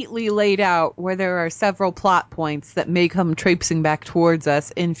it neatly laid out where there are several plot points that may come traipsing back towards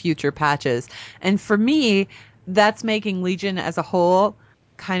us in future patches. And for me, that's making Legion as a whole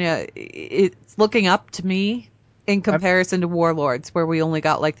kind of, it's looking up to me in comparison to Warlords, where we only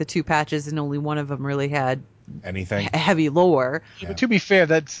got like the 2 patches and only one of them really had Anything. heavy lore. Yeah. But to be fair,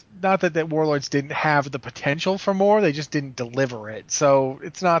 that's not that Warlords didn't have the potential for more, they just didn't deliver it. So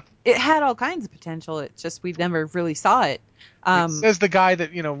it's not... It had all kinds of potential, it's just we never really saw it. Says the guy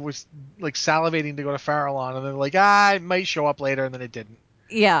that, was like salivating to go to Farallon, and then like, it might show up later, and then it didn't.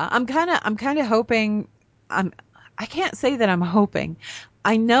 Yeah, I'm kind of hoping. I can't say that I'm hoping.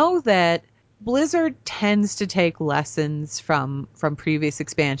 I know that Blizzard tends to take lessons from previous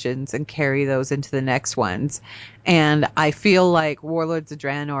expansions and carry those into the next ones, and I feel like Warlords of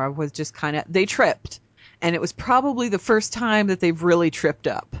Draenor was just they tripped, and it was probably the first time that they've really tripped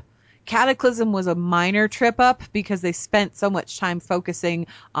up. Cataclysm was a minor trip up because they spent so much time focusing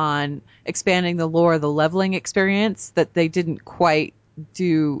on expanding the lore, the leveling experience, that they didn't quite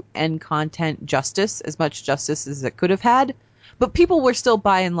do end content justice, as much justice as it could have had. But people were still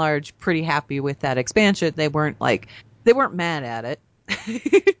by and large pretty happy with that expansion. They weren't mad at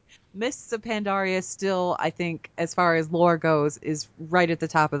it. Mists of Pandaria still, I think, as far as lore goes, is right at the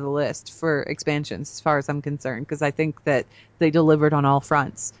top of the list for expansions, as far as I'm concerned, because I think that they delivered on all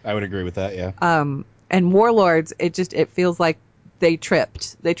fronts. I would agree with that, yeah. And Warlords, it feels like they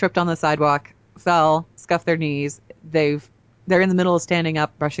tripped. They tripped on the sidewalk, fell, scuffed their knees. They're in the middle of standing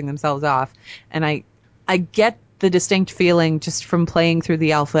up, brushing themselves off. And I get the distinct feeling just from playing through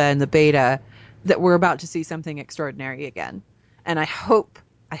the alpha and the beta that we're about to see something extraordinary again. And I hope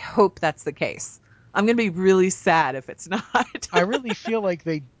that's the case. I'm going to be really sad if it's not. I really feel like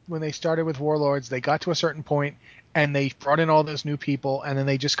when they started with Warlords, they got to a certain point and they brought in all those new people, and then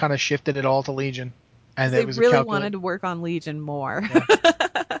they just kind of shifted it all to Legion. And they really wanted to work on Legion more.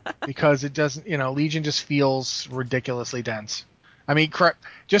 Yeah. Because it doesn't, Legion just feels ridiculously dense. I mean,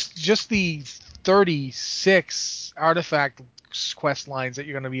 just the 36 artifact quest lines that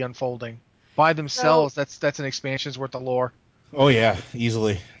you're going to be unfolding by themselves, that's an expansion's worth of lore. Oh yeah,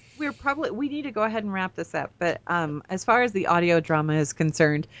 easily. We need to go ahead and wrap this up, but as far as the audio drama is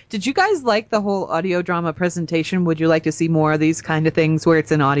concerned, did you guys like the whole audio drama presentation? Would you like to see more of these kind of things where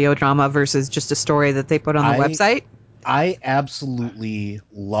it's an audio drama versus just a story that they put on the website? I absolutely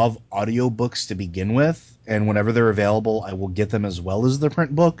love audiobooks to begin with, and whenever they're available, I will get them as well as the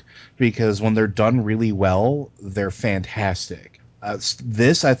print book, because when they're done really well, they're fantastic.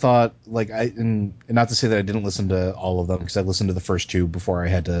 This, I thought, and not to say that I didn't listen to all of them, because I listened to the first 2 before I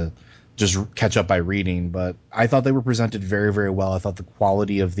had to just catch up by reading, but I thought they were presented very, very well. I thought the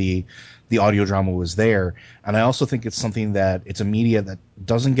quality of the audio drama was there, and I also think it's something that it's a media that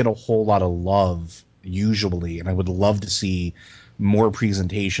doesn't get a whole lot of love usually, and I would love to see more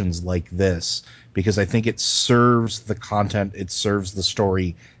presentations like this, because I think it serves the content, it serves the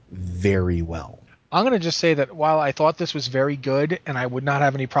story very well. I'm going to just say that while I thought this was very good and I would not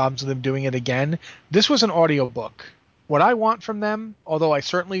have any problems with them doing it again, this was an audiobook. What I want from them, although I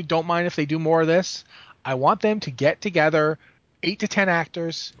certainly don't mind if they do more of this, I want them to get together 8 to 10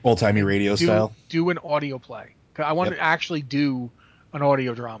 actors, old-timey radio style, do an audio play. I want to actually do an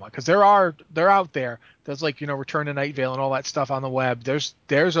audio drama, because they're out there. There's Return to Night Vale and all that stuff on the web. There's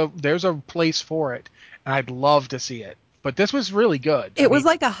a place for it, and I'd love to see it. But this was really good. It was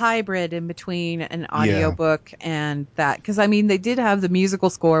like a hybrid in between an audiobook and that, because they did have the musical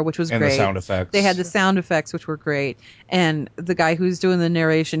score, which was great, and the sound effects. They had the sound effects, which were great, and the guy who's doing the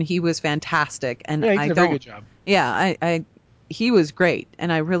narration, he was fantastic. And he did a very good job. Yeah, he was great,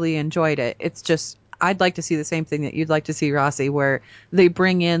 and I really enjoyed it. It's just, I'd like to see the same thing that you'd like to see, Rossi, where they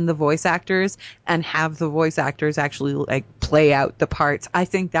bring in the voice actors and have the voice actors actually play out the parts. I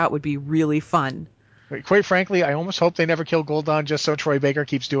think that would be really fun. Quite frankly, I almost hope they never kill Gul'dan just so Troy Baker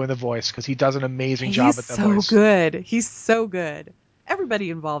keeps doing the voice, because he does an amazing job at the voice. He's so good. He's so good. Everybody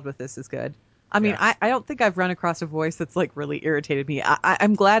involved with this is good. I don't think I've run across a voice that's really irritated me.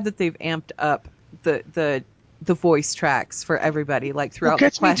 I'm glad that they've amped up the voice tracks for everybody, throughout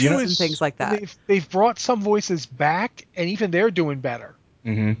the quests and things like that. They've brought some voices back, and even they're doing better.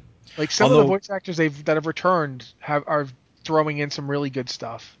 Mm-hmm. Some of the voice actors that have returned are throwing in some really good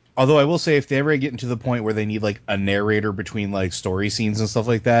stuff. Although I will say, if they ever get into the point where they need a narrator between story scenes and stuff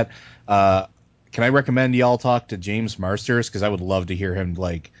like that, can I recommend y'all talk to James Marsters, because I would love to hear him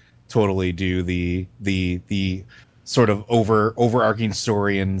totally do the sort of overarching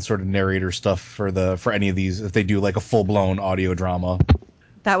story and sort of narrator stuff for any of these, if they do a full blown audio drama.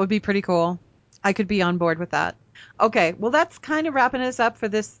 That would be pretty cool. I could be on board with that. Okay, well, that's kind of wrapping us up for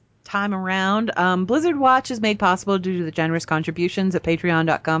this time around. Blizzard Watch is made possible due to the generous contributions at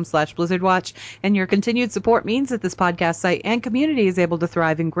patreon.com/blizzardwatch, and your continued support means that this podcast site and community is able to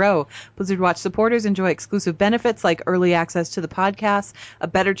thrive and grow. Blizzard Watch supporters enjoy exclusive benefits like early access to the podcast, a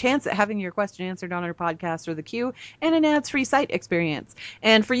better chance at having your question answered on our podcast or the queue, and an ads-free site experience.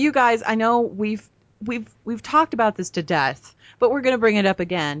 And for you guys, I know we've talked about this to death, but we're going to bring it up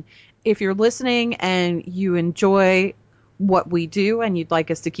again. If you're listening and you enjoy what we do and you'd like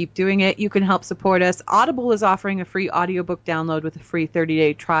us to keep doing it, you can help support us. Audible is offering a free audiobook download with a free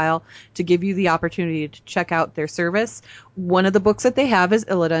 30-day trial to give you the opportunity to check out their service. One of the books that they have is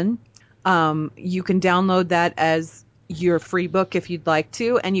Illidan. You can download that as your free book if you'd like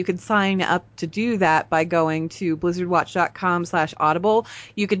to, and you can sign up to do that by going to blizzardwatch.com/audible.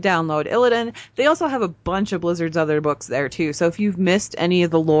 You can download Illidan. They also have a bunch of Blizzard's other books there too, so if you've missed any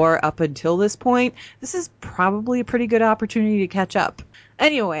of the lore up until this point, this is probably a pretty good opportunity to catch up.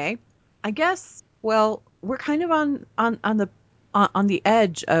 Anyway, I guess, well, we're kind of on the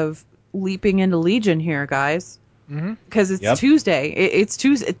edge of leaping into Legion here, guys, because it's Tuesday. It's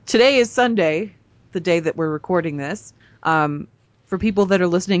Tuesday. Today is Sunday, the day that we're recording this. For people that are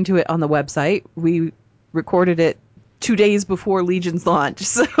listening to it on the website, we recorded it 2 days before Legion's launch.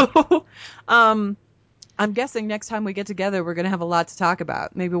 So I'm guessing next time we get together, we're going to have a lot to talk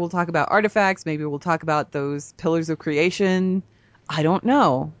about. Maybe we'll talk about artifacts. Maybe we'll talk about those pillars of creation. I don't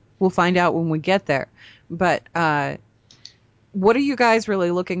know. We'll find out when we get there. But what are you guys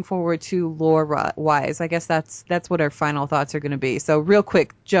really looking forward to lore-wise? I guess that's what our final thoughts are going to be. So real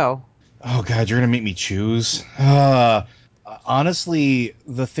quick, Joe. Oh, God, you're going to make me choose? Honestly,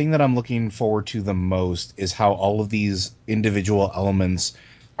 the thing that I'm looking forward to the most is how all of these individual elements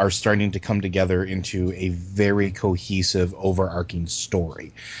are starting to come together into a very cohesive, overarching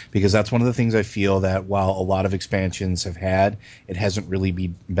story. Because that's one of the things I feel that while a lot of expansions have had, it hasn't really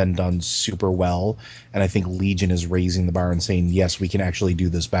been done super well. And I think Legion is raising the bar and saying, yes, we can actually do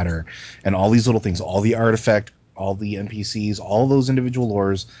this better. And all these little things, all the artifact, all the NPCs, all those individual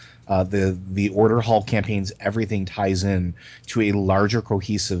lores, the Order Hall campaigns, everything ties in to a larger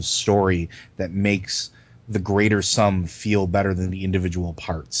cohesive story that makes the greater sum feel better than the individual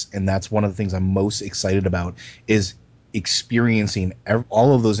parts. And that's one of the things I'm most excited about, is experiencing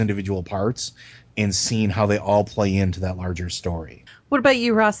all of those individual parts and seeing how they all play into that larger story. What about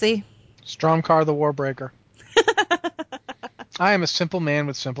you, Rossi? Stromkar the Warbreaker. I am a simple man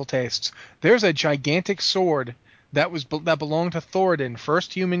with simple tastes. There's a gigantic sword that belonged to Thoradin,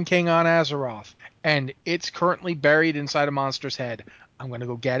 first human king on Azeroth, and it's currently buried inside a monster's head. I'm going to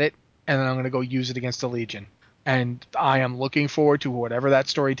go get it, and then I'm going to go use it against the Legion. And I am looking forward to whatever that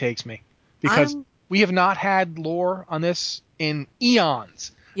story takes me. Because we have not had lore on this in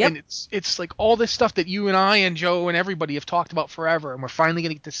eons. Yep. And it's like all this stuff that you and I and Joe and everybody have talked about forever, and we're finally going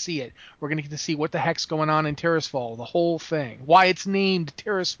to get to see it. We're going to get to see what the heck's going on in Tirisfal, the whole thing, why it's named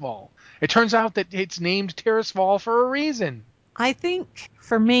Tirisfal. It turns out that it's named Tirisfal for a reason. I think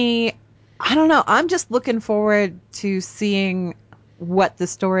for me, I don't know. I'm just looking forward to seeing what the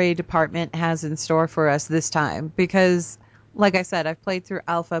story department has in store for us this time. Because, like I said, I've played through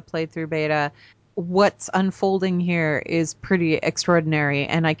Alpha, played through Beta. What's unfolding here is pretty extraordinary,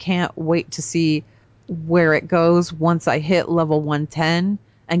 and I can't wait to see where it goes once I hit level 110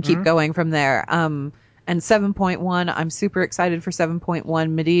 and keep going from there. And 7.1, I'm super excited for 7.1.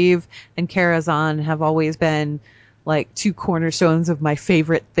 Medivh and Karazhan have always been like two cornerstones of my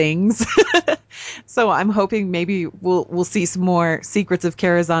favorite things. So I'm hoping maybe we'll see some more secrets of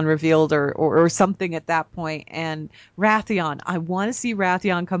Karazhan revealed or something at that point. And Wrathion, I want to see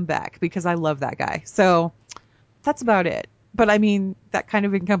Wrathion come back because I love that guy. So that's about it. But I mean, that kind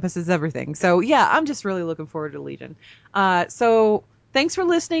of encompasses everything. So yeah, I'm just really looking forward to Legion. So thanks for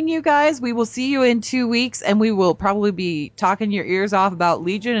listening, you guys. We will see you in 2 weeks, and we will probably be talking your ears off about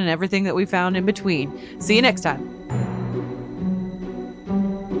Legion and everything that we found in between. See you next time.